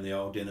went down the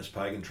old Dennis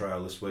Pagan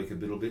trail this week a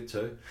little bit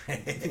too.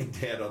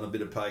 Out on a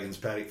bit of Pagan's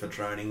paddock for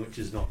training, which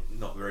is not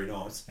very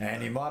nice.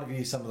 And he might have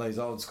used some of those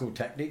old school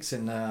tactics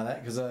and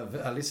that because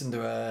I listened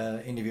to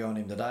an interview on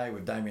him today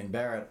with Damien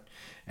Barrett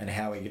and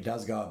how he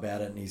does go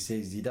about it, and he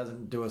says he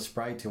doesn't do a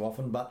spray too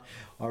often, but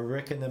I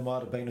reckon there might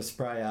have been a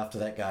spray after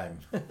that game.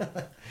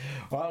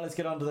 All right, let's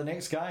get on to the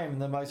next game,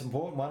 the most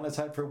important one. Let's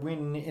hope for a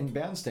win in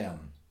Bouncedown.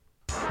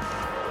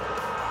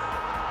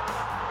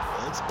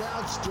 It's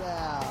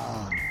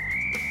Bouncedown.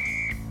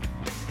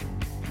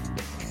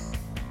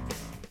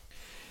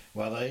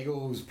 Well, the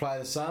Eagles play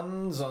the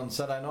Suns on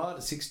Saturday night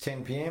at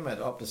 6:10 p.m. at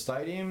Optus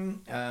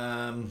Stadium.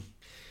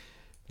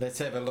 Let's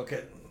have a look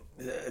at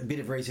a bit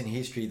of recent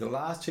history. The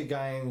last 2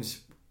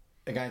 games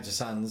against the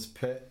Suns,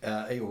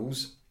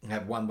 Eagles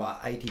have won by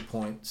 80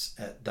 points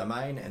at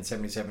Domain and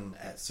 77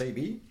 at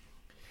CB.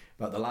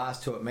 But the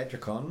last 2 at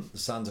Metricon, the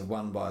Suns have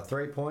won by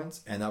 3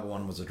 points, and the other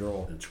one was a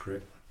draw. That's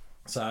correct.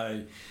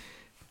 So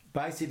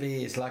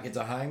basically, it's like it's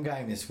a home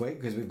game this week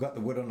because we've got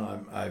the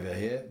Woodlawn over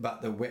here,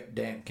 but the wet,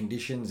 damp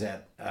conditions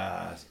that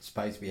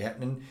supposed to be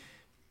happening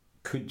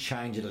could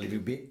change it a little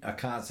bit. I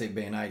can't see it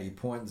being 80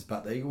 points,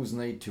 but the Eagles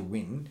need to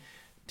win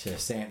to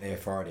stamp their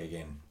Friday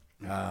again.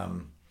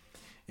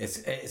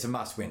 It's a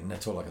must-win.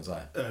 That's all I can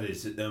say. It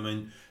is. I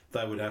mean,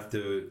 they would have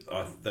to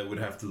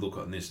look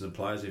at this, and the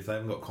players, if they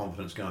haven't got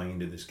confidence going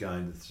into this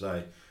game, to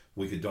say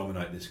we could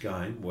dominate this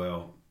game.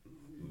 Well,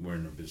 we're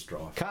in a bit of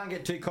strife. Can't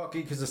get too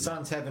cocky because the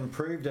Suns have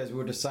improved, as we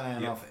were just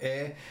saying off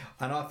air,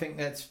 and I think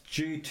that's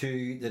due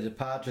to the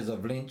departures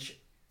of Lynch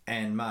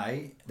and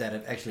May that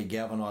have actually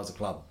galvanised the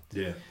club.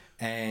 Yeah.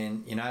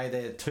 And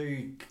they're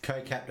 2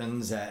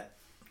 co-captains that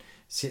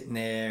sitting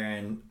there,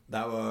 and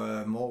they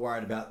were more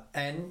worried about.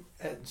 And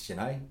it's, you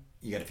got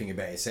to think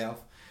about yourself.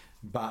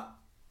 But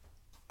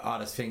I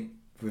just think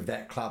with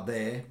that club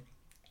there,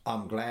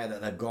 I'm glad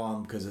that they've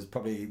gone because it's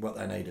probably what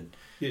they needed.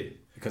 Yeah.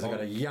 Because they've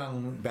got a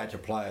young batch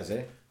of players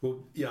there. Well,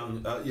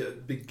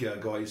 big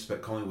guy used to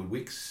about Collingwood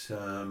Wicks, the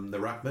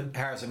ruckman.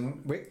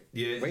 Harrison Wick.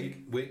 Yeah,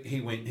 Wick.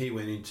 he went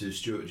into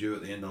Stuart Dew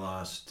at the end of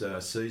last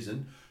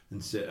season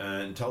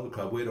and told the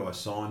club, where do I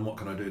sign? What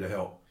can I do to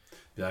help?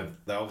 They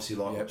obviously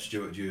like what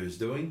Stuart Dew is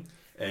doing,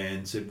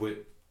 and said,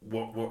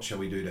 what shall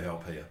we do to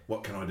help here?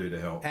 What can I do to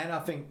help? And I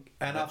think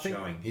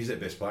showing he's their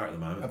best player at the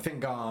moment. I think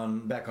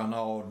going back on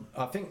old,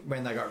 I think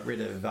when they got rid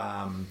of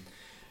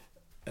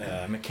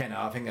McKenna,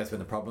 I think that's when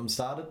the problem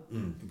started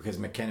because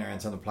McKenna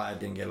and some of the players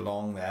didn't get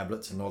along, the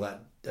Ablets and all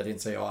that. They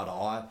didn't see eye to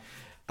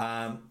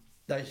eye.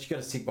 They just got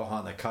to stick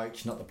behind the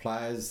coach, not the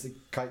players. The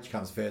coach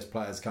comes first,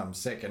 players come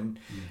second,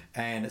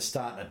 and it's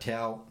starting to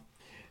tell.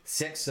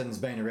 Sexton's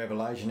been a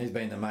revelation. He's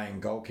been the main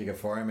goal kicker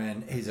for him,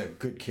 and he's a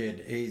good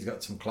kid. He's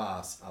got some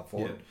class up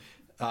for it.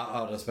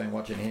 I've just been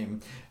watching him.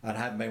 I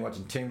haven't been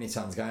watching too many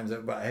Suns games,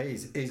 but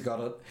he's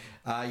got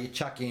it. You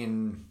chuck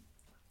in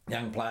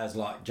young players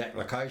like Jack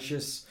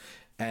Lukosius,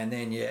 and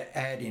then you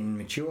add in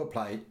mature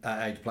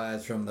age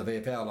players from the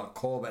VFL like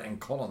Corbett and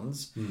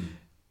Collins,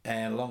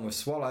 and along with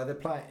Swallow, they're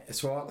playing.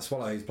 Swallow,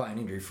 who's playing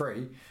injury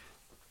free.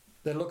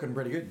 They're looking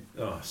pretty good.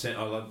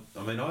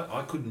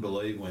 I couldn't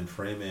believe when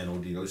Fremantle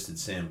delisted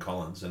Sam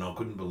Collins, and I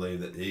couldn't believe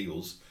that the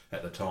Eagles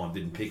at the time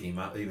didn't pick him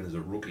up even as a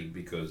rookie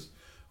because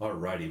I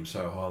rate him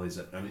so highly.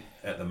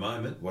 At the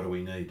moment, what do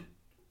we need?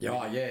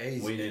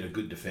 We need a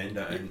good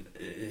defender, and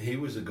he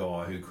was a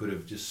guy who could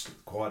have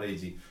just quite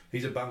easy.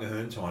 He's a Bunga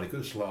Herntine. He could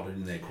have slotted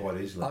in there quite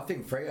easily. I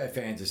think Freo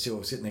fans are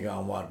still sitting there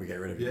going, "Why did we get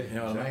rid of him?" Yeah, you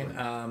know exactly.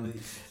 what I mean?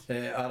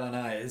 I don't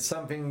know.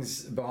 Some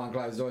things behind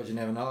closed doors you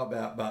never know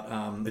about, but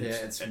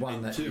it's one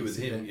and that. Two with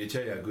him, you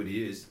tell you how good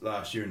he is.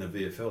 Last year in the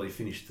VFL, he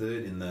finished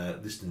third in the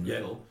Liston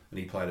medal, and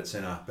he played at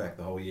centre half back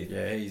the whole year.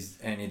 Yeah,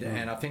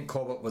 and I think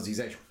Corbett was his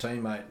actual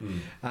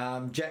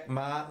teammate. Jack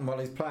Martin, well,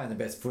 he's playing the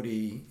best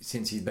footy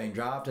since he's been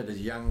drafted as a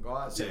young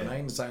guy at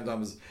 17, the same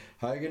time as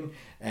Hogan,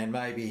 and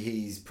maybe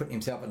he's putting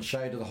himself in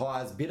shade of the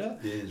highest bidder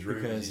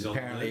because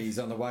apparently he's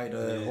on the way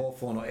to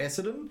Hawthorn or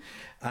Essendon.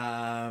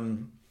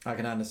 I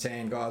can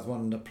understand guys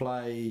wanting to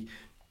play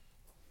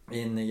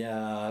in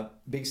the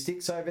big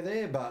sticks over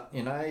there, but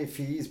if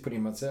he is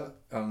putting himself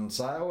on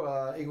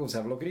sale, Eagles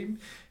have a look at him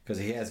because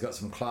he has got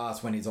some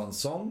class when he's on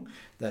song.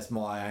 That's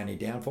my only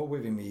downfall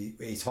with him.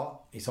 He's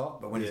hot,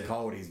 but when he's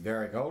cold, he's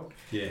very cold.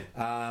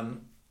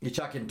 You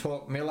chuck in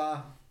Torque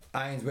Miller,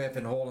 Ainsworth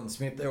and Hall and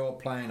Smith, they're all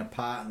playing a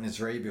part in this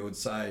rebuild,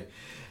 so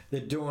they're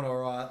doing all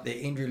right. Their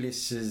injury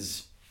list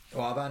is,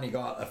 I've only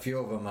got a few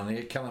of them on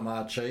here. Callum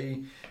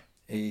Archie,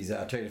 he's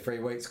 2 to 3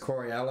 weeks.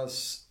 Corey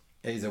Ellis,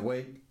 he's a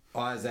week.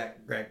 Isaac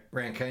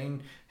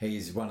Rankine,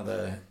 he's one of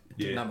the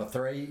number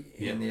 3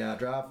 in the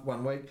draft,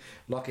 1 week.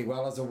 Lockie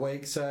Weller's a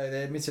week, so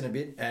they're missing a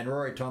bit. And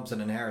Rory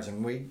Thompson and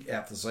Harrison Wigg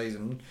out for the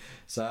season,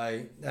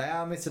 so they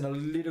are missing a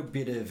little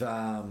bit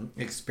of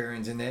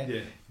experience in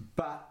there.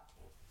 But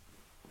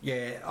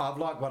I've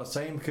liked what I've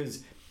seen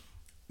because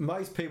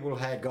most people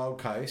had Gold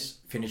Coast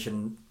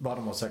finishing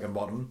bottom or second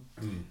bottom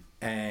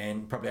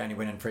and probably only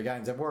winning 3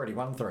 games. They've already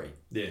won 3.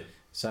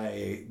 So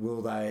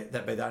will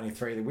that be the only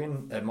 3 to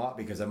win? They might,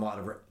 because they might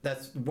have.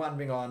 That's one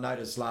thing I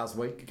noticed last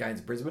week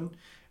against Brisbane,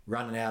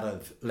 running out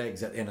of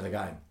legs at the end of the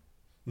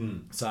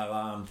game.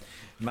 So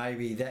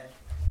maybe that,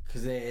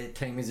 because their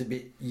team is a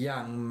bit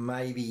young,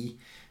 maybe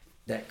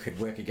that could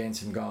work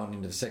against them going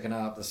into the second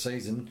half of the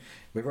season.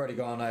 We've already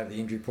gone over the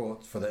injury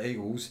reports for the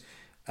Eagles.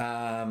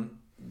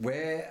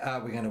 Where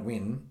are we going to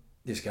win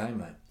this game,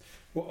 mate?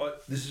 Well,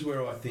 this is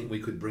where I think we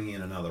could bring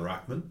in another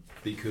ruckman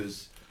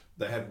because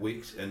they have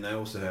Wicks and they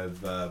also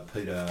have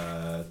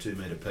Peter, 2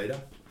 metre Peter.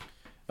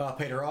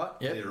 Peter Wright.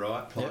 Peter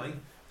Wright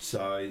playing.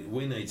 So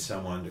we need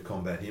someone to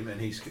combat him, and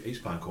he's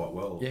playing quite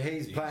well. Yeah,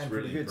 he's playing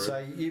pretty good. Improved.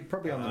 So you're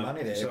probably on the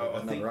money there. So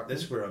I think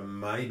that's where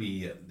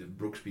maybe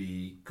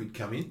Brooksby could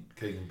come in,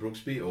 Keegan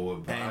Brooksby or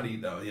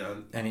Vardy.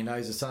 And he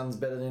knows the Suns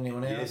better than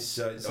anyone else.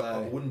 Yes, so I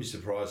wouldn't be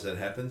surprised that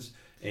happens.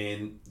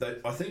 And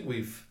I think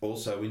we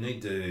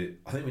need to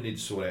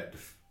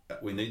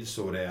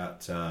sort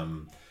out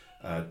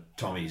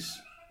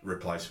Tommy's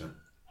replacement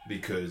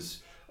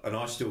because. And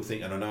I still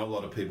think, and I know a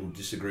lot of people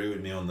disagree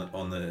with me on the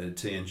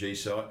TNG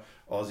side,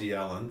 Ozzie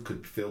Allen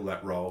could fill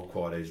that role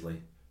quite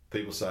easily.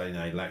 People say,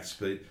 he lacks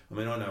speed. I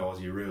mean, I know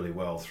Ozzie really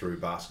well through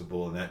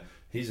basketball and that.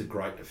 He's a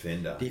great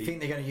defender. Do you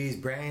think they're going to use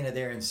Brander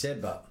there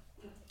instead, but?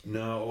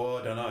 No, well,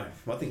 I don't know.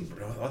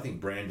 I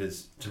think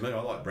Brander's, to me,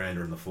 I like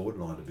Brander in the forward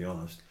line, to be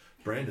honest.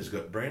 Brander's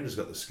got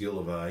the skill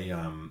of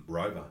a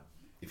rover.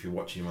 If you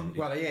watch him on...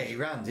 Well, yeah, he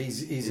runs.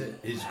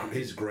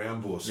 His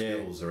ground ball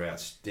skills are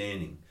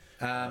outstanding.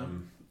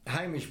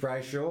 Hamish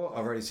Brayshaw,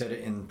 I've already said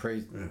it in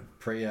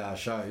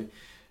pre-show.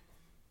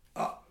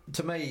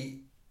 To me,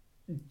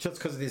 just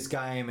because of this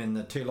game and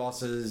the 2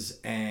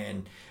 losses,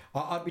 and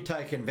I'd be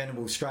taking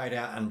Venables straight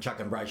out and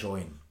chucking Brayshaw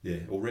in. Yeah,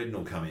 or Redden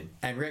will come in.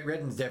 And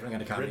Redden's definitely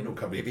going to come in. Will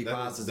come in. If he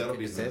passes that'll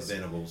be the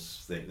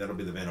Venables thing. That'll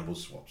be the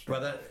Venables swaps.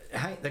 Well,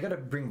 they've got to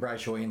bring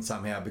Brayshaw in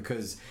somehow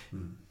because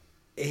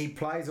he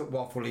plays at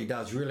Waffle. He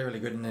does really, really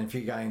good, and then a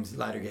few games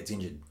later gets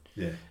injured.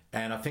 Yeah.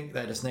 And I think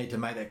they just need to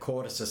make that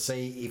call just to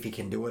see if he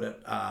can do it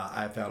at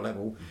AFL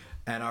level.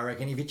 And I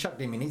reckon if you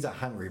chucked him in, he's a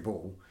hungry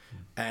bull.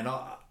 And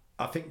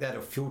I think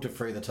that'll filter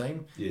through the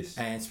team. Yes.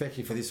 And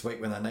especially for this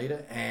week when they need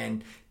it.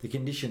 And the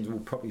conditions will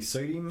probably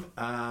suit him.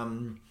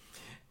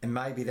 And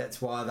maybe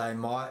that's why they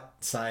might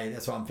say,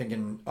 that's why I'm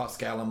thinking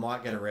Oscar Allen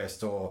might get a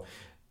rest. Or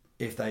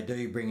if they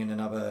do bring in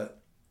another,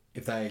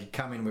 if they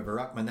come in with a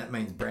ruckman, that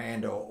means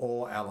Brand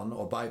or Allen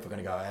or both are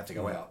going to have to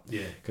go out.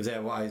 Yeah. Because our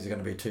ways are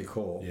going to be too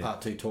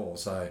tall.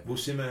 So Well,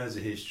 Simo has a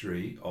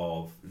history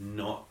of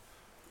not,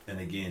 and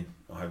again,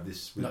 I have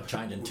this... not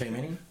changing too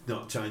many.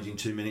 Not changing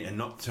too many, and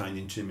not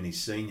changing too many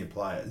senior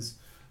players,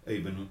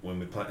 even when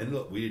we play. And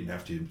look, we didn't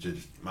have to do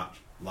much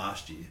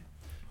last year.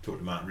 Talked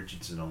to Martin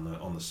Richardson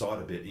on the side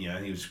a bit. You know,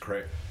 he was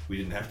correct. We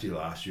didn't have to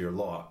last year a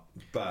lot,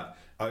 but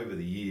over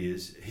the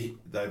years,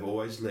 they've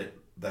always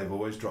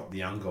dropped the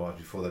young guys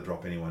before they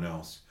drop anyone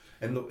else.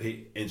 And look,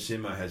 and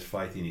Simo has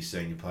faith in his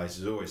senior players.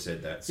 He's always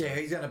said that. So yeah,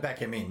 he's going to back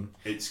him in.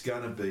 it's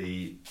going to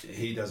be.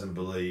 He doesn't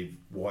believe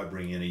why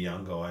bring in a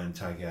young guy and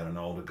take out an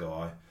older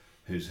guy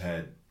who's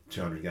had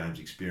 200 games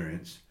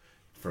experience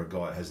for a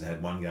guy that hasn't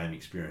had one game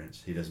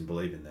experience. He doesn't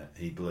believe in that.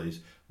 He believes,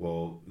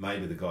 well,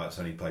 maybe the guy that's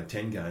only played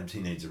 10 games, he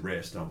needs a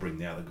rest, and I'll bring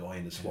the other guy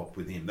in to swap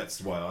with him. That's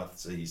the way I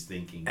see his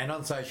thinking. And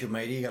on social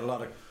media, you got a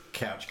lot of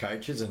couch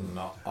coaches, and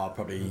I'll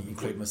probably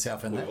include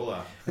myself in that. We all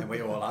are. And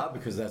we all are,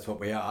 because that's what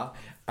we are.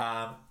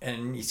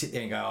 And you sit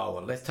there and go, oh,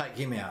 well, let's take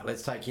him out,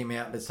 let's take him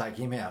out, let's take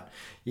him out.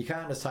 You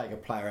can't just take a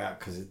player out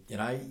because, you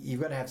know, you've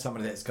got to have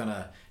somebody that's going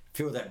to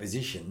fill that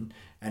position.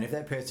 And if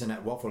that person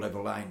at waffle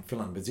level ain't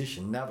filling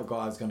position, the other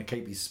guy's going to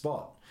keep his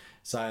spot.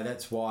 So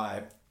that's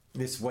why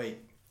this week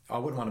I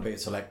wouldn't want to be a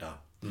selector,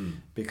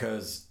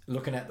 because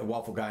looking at the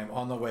waffle game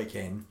on the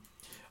weekend,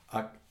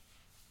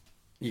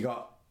 you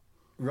got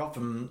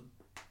Rotham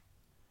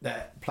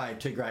that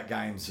played 2 great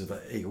games for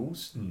the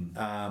Eagles.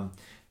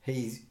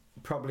 He's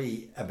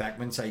probably a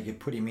backman, so you could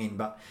put him in,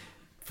 but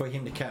for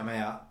him to come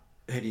out,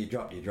 who do you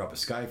drop? Do you drop a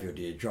Schofield?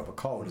 Do you drop a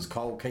Cole? Does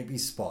Cole keep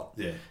his spot?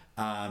 Yeah.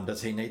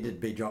 Does he need to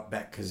be dropped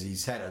back because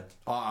he's had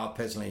I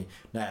personally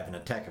don't have an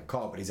attack of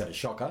Cole, but he's had a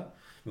shocker.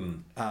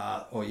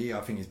 I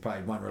think he's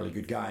played one really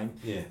good game.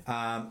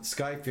 Yeah.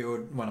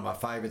 Schofield, one of my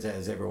favourites,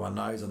 as everyone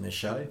knows on this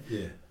show.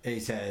 Yeah.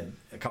 He's had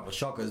a couple of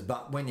shockers,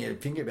 but when you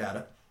think about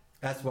it,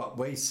 that's what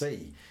we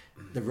see.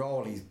 The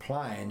role he's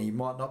playing, he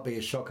might not be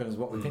as shocking as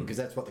what we think, because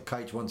that's what the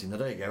coach wants him to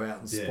do, go out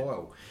and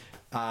spoil.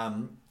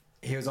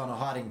 He was on a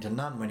hiding to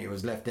none when he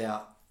was left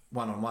out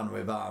one-on-one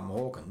with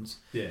Hawkins.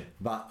 Yeah.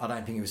 But I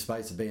don't think he was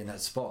supposed to be in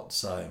that spot,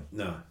 so...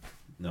 No,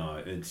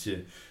 it's...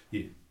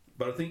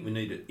 But I think you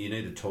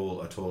need a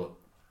taller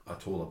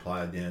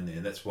player down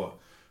there. That's what...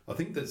 I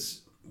think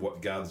that's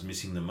what Gard's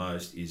missing the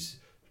most is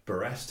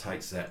Barras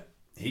takes that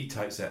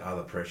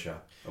other pressure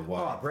away.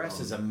 Oh, Barras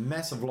is a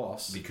massive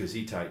loss. Because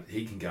he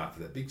can go up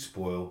for that big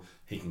spoil,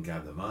 he can go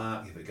to the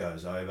mark if it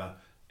goes over,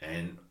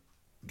 and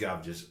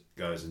Gov just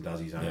goes and does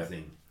his own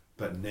thing.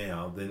 But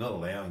now they're not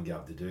allowing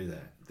Gov to do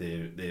that.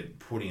 They're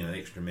putting an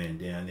extra man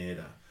down there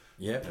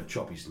to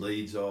chop his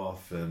leads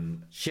off,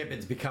 and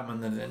Shepherd's becoming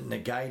the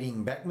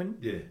negating backman.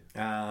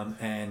 Yeah.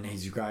 And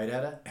he's great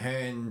at it.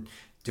 Hearn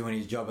doing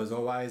his job as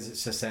always.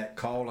 It's just that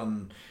Cole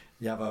and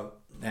the other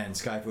and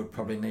Schofield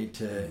probably need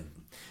to.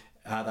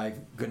 Are they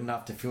good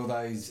enough to fill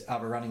those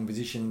other running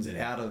positions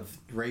out of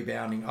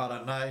rebounding? I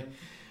don't know.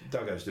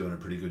 Duggo's doing a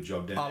pretty good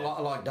job down there.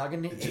 I like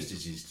Duggan. It's just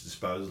his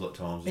disposal at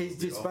times. His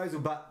disposal,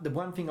 but the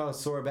one thing I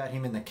saw about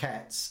him in the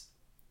Cats,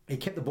 he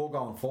kept the ball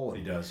going forward.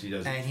 He does.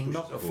 And he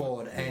knocked it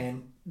forward,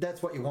 and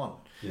that's what you want.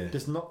 Yeah.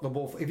 Just knock the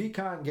ball. If you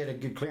can't get a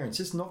good clearance,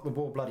 just knock the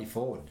ball bloody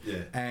forward.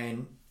 Yeah.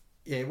 And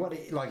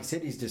like he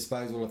said, his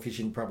disposal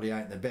efficient probably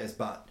ain't the best,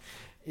 but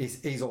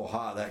he's all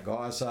heart, that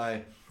guy.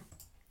 So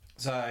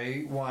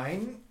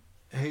Wayne,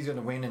 who's going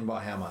to win and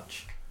by how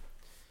much?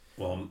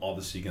 Well, I'm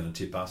obviously going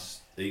to tip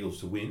us Eagles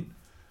to win.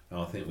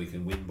 I think we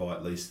can win by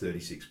at least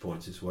 36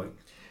 points this week.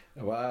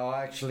 Well,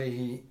 I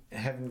actually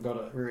haven't got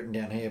it written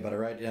down here, but I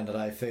wrote down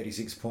today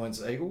 36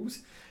 points Eagles,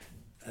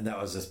 and that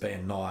was just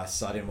being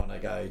nice. I didn't want to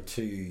go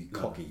too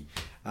cocky.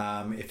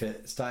 If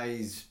it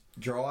stays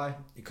dry,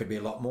 it could be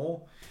a lot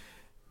more,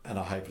 and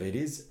hopefully it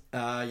is.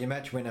 Your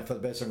match winner for the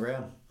best on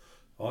ground?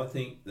 I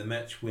think the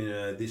match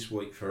winner this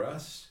week for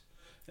us,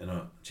 and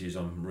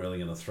I'm really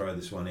going to throw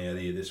this one out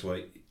here this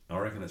week. I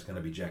reckon it's going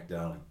to be Jack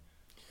Darling.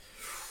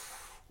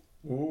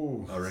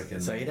 Ooh, I reckon.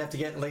 So you'd have to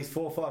get at least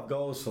 4 or 5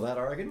 goals for that,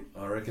 I reckon.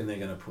 I reckon they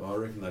put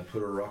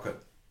a rocket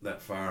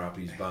that far up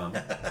his bum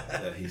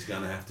that he's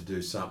going to have to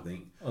do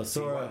something.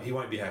 He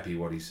won't be happy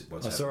what's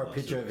happening. I saw a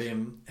picture of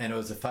him, and it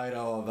was a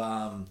photo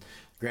of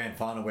grand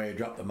final where he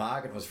dropped the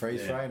mark and it was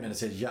freeze framed, and it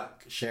says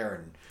 "Yuck,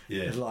 Sharon."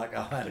 Yeah, it's like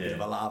I had a bit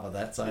of a laugh at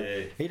that.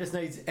 So he just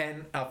needs,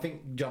 and I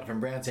think Jonathan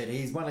Brown said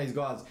he's one of these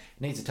guys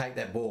who needs to take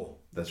that ball.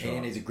 That's right. He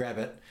needs to grab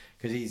it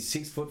because he's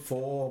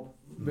 6'4",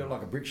 built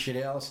like a brick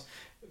shit house.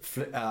 He's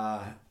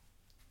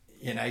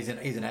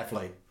an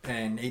athlete,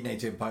 and he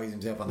needs to impose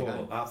himself on the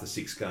game. After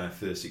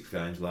first 6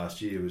 games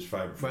last year, he was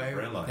favourite for the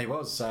Brownlow. He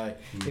was, so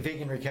if he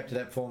can recapture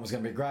that form, it's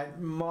going to be great.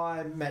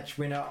 My match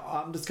winner,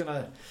 I'm just going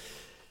to...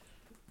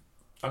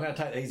 I'm going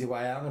to take the easy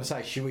way out. I'm going to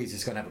say Shuey's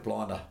just going to have a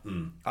blinder.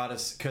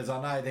 Because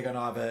I know they're going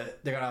to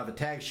either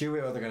tag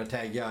Shuey or they're going to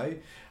tag Yo,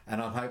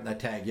 and I'm hoping they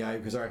tag Yo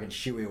because I reckon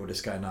Shuey will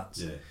just go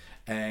nuts. Yeah.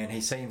 And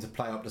he seems to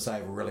play Optus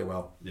Oval really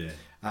well. Yeah.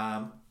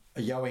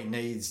 Yoey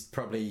needs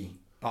probably.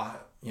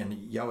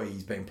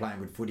 Yoey's been playing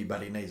good footy,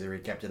 but he needs to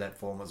recapture that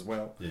form as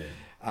well.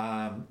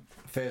 Yeah.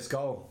 First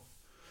goal.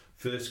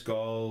 First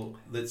goal.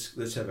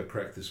 Let's have a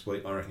crack this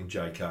week. I reckon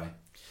JK.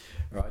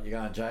 Right, you're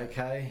going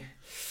JK.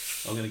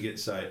 I'm going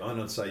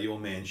to say your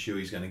man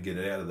Shuey's going to get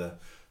it out of the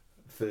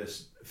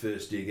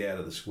first dig out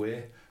of the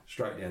square,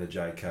 straight down to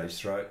JK's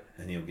throat,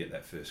 and he'll get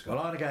that first goal.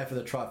 Well, I want to go for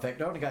the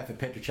trifecta. I want to go for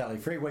Petruccelli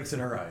 3 weeks in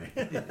a row.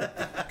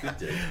 Good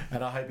dude.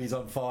 And I hope he's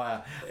on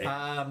fire.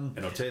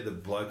 And I'll tell you the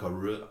bloke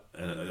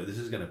this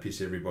is going to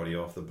piss everybody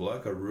off. The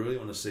bloke I really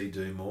want to see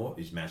do more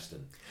is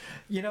Maston.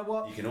 You know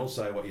what? You can all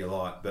say what you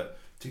like, but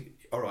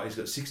all right, he's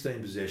got 16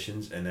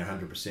 possessions and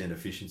 100%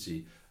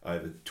 efficiency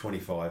over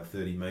 25,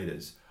 30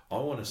 metres. I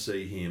want to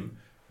see him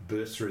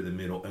burst through the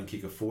middle and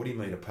kick a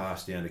 40-metre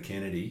pass down to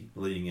Kennedy,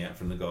 leading out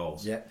from the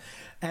goals. Yeah,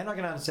 and I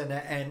can understand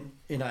that. And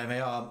you know me,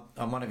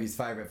 I'm one of his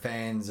favourite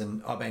fans,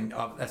 and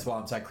that's why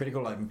I'm so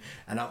critical of him.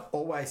 And I've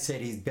always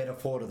said he's better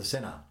forward of the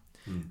centre,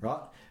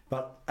 right?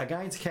 But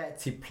against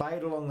Cats, he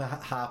played along the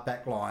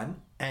half-back line,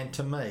 and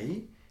to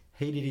me,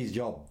 he did his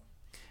job.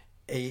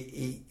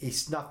 He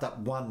snuffed up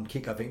one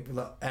kick, I think,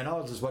 and I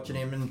was just watching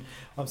him, and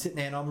I'm sitting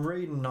there and I'm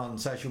reading on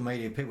social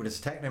media people just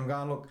attacking him,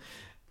 going, look,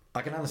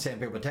 I can understand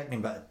people attacking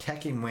him, but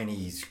attack him when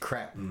he's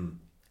crap.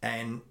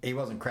 And he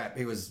wasn't crap.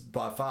 He was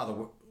by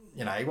far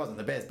he wasn't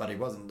the best, but he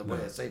wasn't the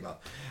worst either.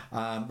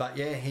 But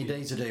yeah, he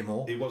needs to do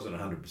more. He wasn't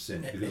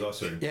 100% because I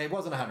saw him. Yeah, he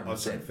wasn't 100%. I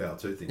saw him foul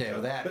too things. Yeah,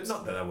 but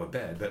not that they were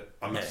bad. But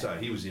I must say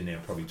he was in our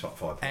probably top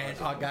 5 players.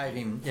 And I gave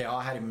him,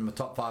 I had him in the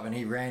top 5, and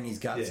he ran his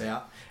guts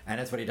out, and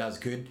that's what he does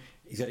good.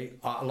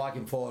 I like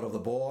him forward of the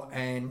ball,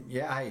 and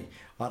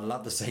I'd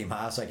love to see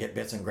Marso get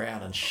bets on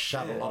ground and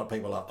shut a lot of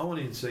people up. I want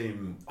to see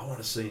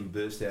him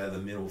burst out of the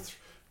middle,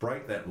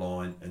 break that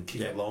line, and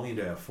kick it long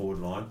into our forward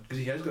line because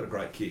he has got a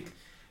great kick,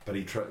 but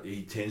he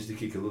tends to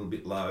kick a little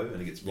bit low and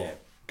it gets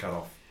cut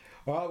off.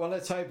 All right, well,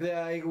 let's hope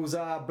the Eagles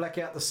black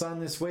out the sun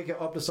this week at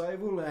Optus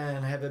Oval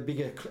and have a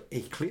bigger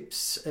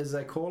eclipse, as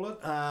they call it.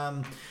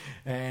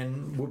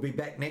 And we'll be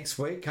back next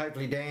week.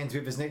 Hopefully Dan's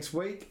with us next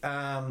week.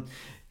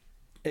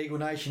 Eagle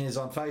Nation is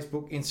on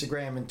Facebook,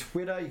 Instagram and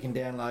Twitter. You can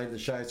download the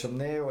shows from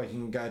there, or you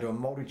can go to a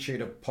multitude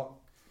of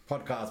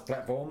podcast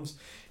platforms.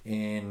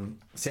 And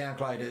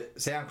SoundCloud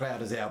is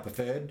our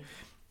preferred.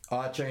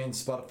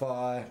 iTunes,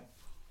 Spotify,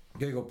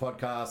 Google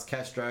Podcasts,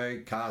 Castro,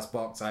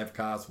 Castbox,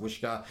 Overcast,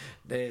 Whooshka.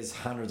 There's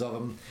hundreds of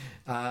them.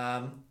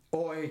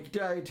 Or you can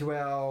go to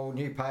our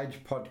new page,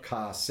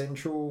 Podcast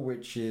Central,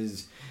 which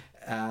is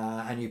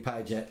a new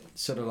page that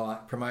sort of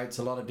like promotes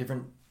a lot of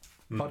different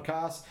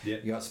podcasts. You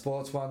got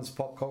sports ones,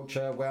 pop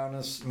culture,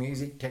 wellness,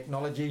 music,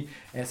 technology,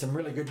 and some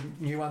really good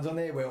new ones on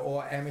there. We're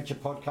all amateur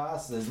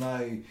podcasts. There's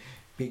no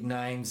big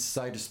names,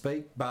 so to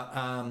speak, but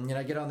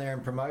get on there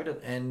and promote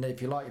it. And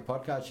if you like your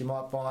podcast, you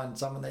might find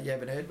someone that you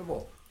haven't heard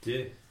before.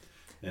 Yeah,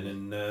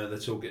 and then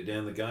let's all get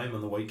down the game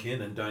on the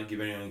weekend and don't give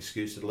anyone an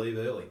excuse to leave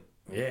early.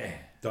 Yeah,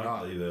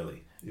 don't leave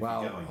early.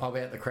 Well, I'll be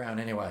at the Crown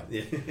anyway.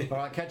 Yeah. All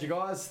right, catch you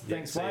guys.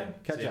 Thanks, Wayne.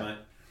 Catch you, mate.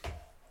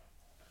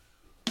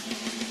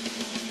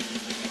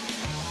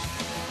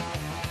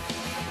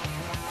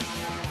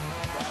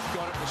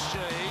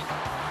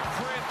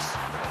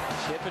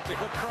 Shepherd to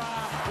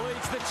Craft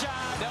leads the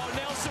charge. Now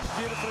Nelson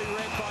beautifully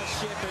read by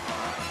Shepherd.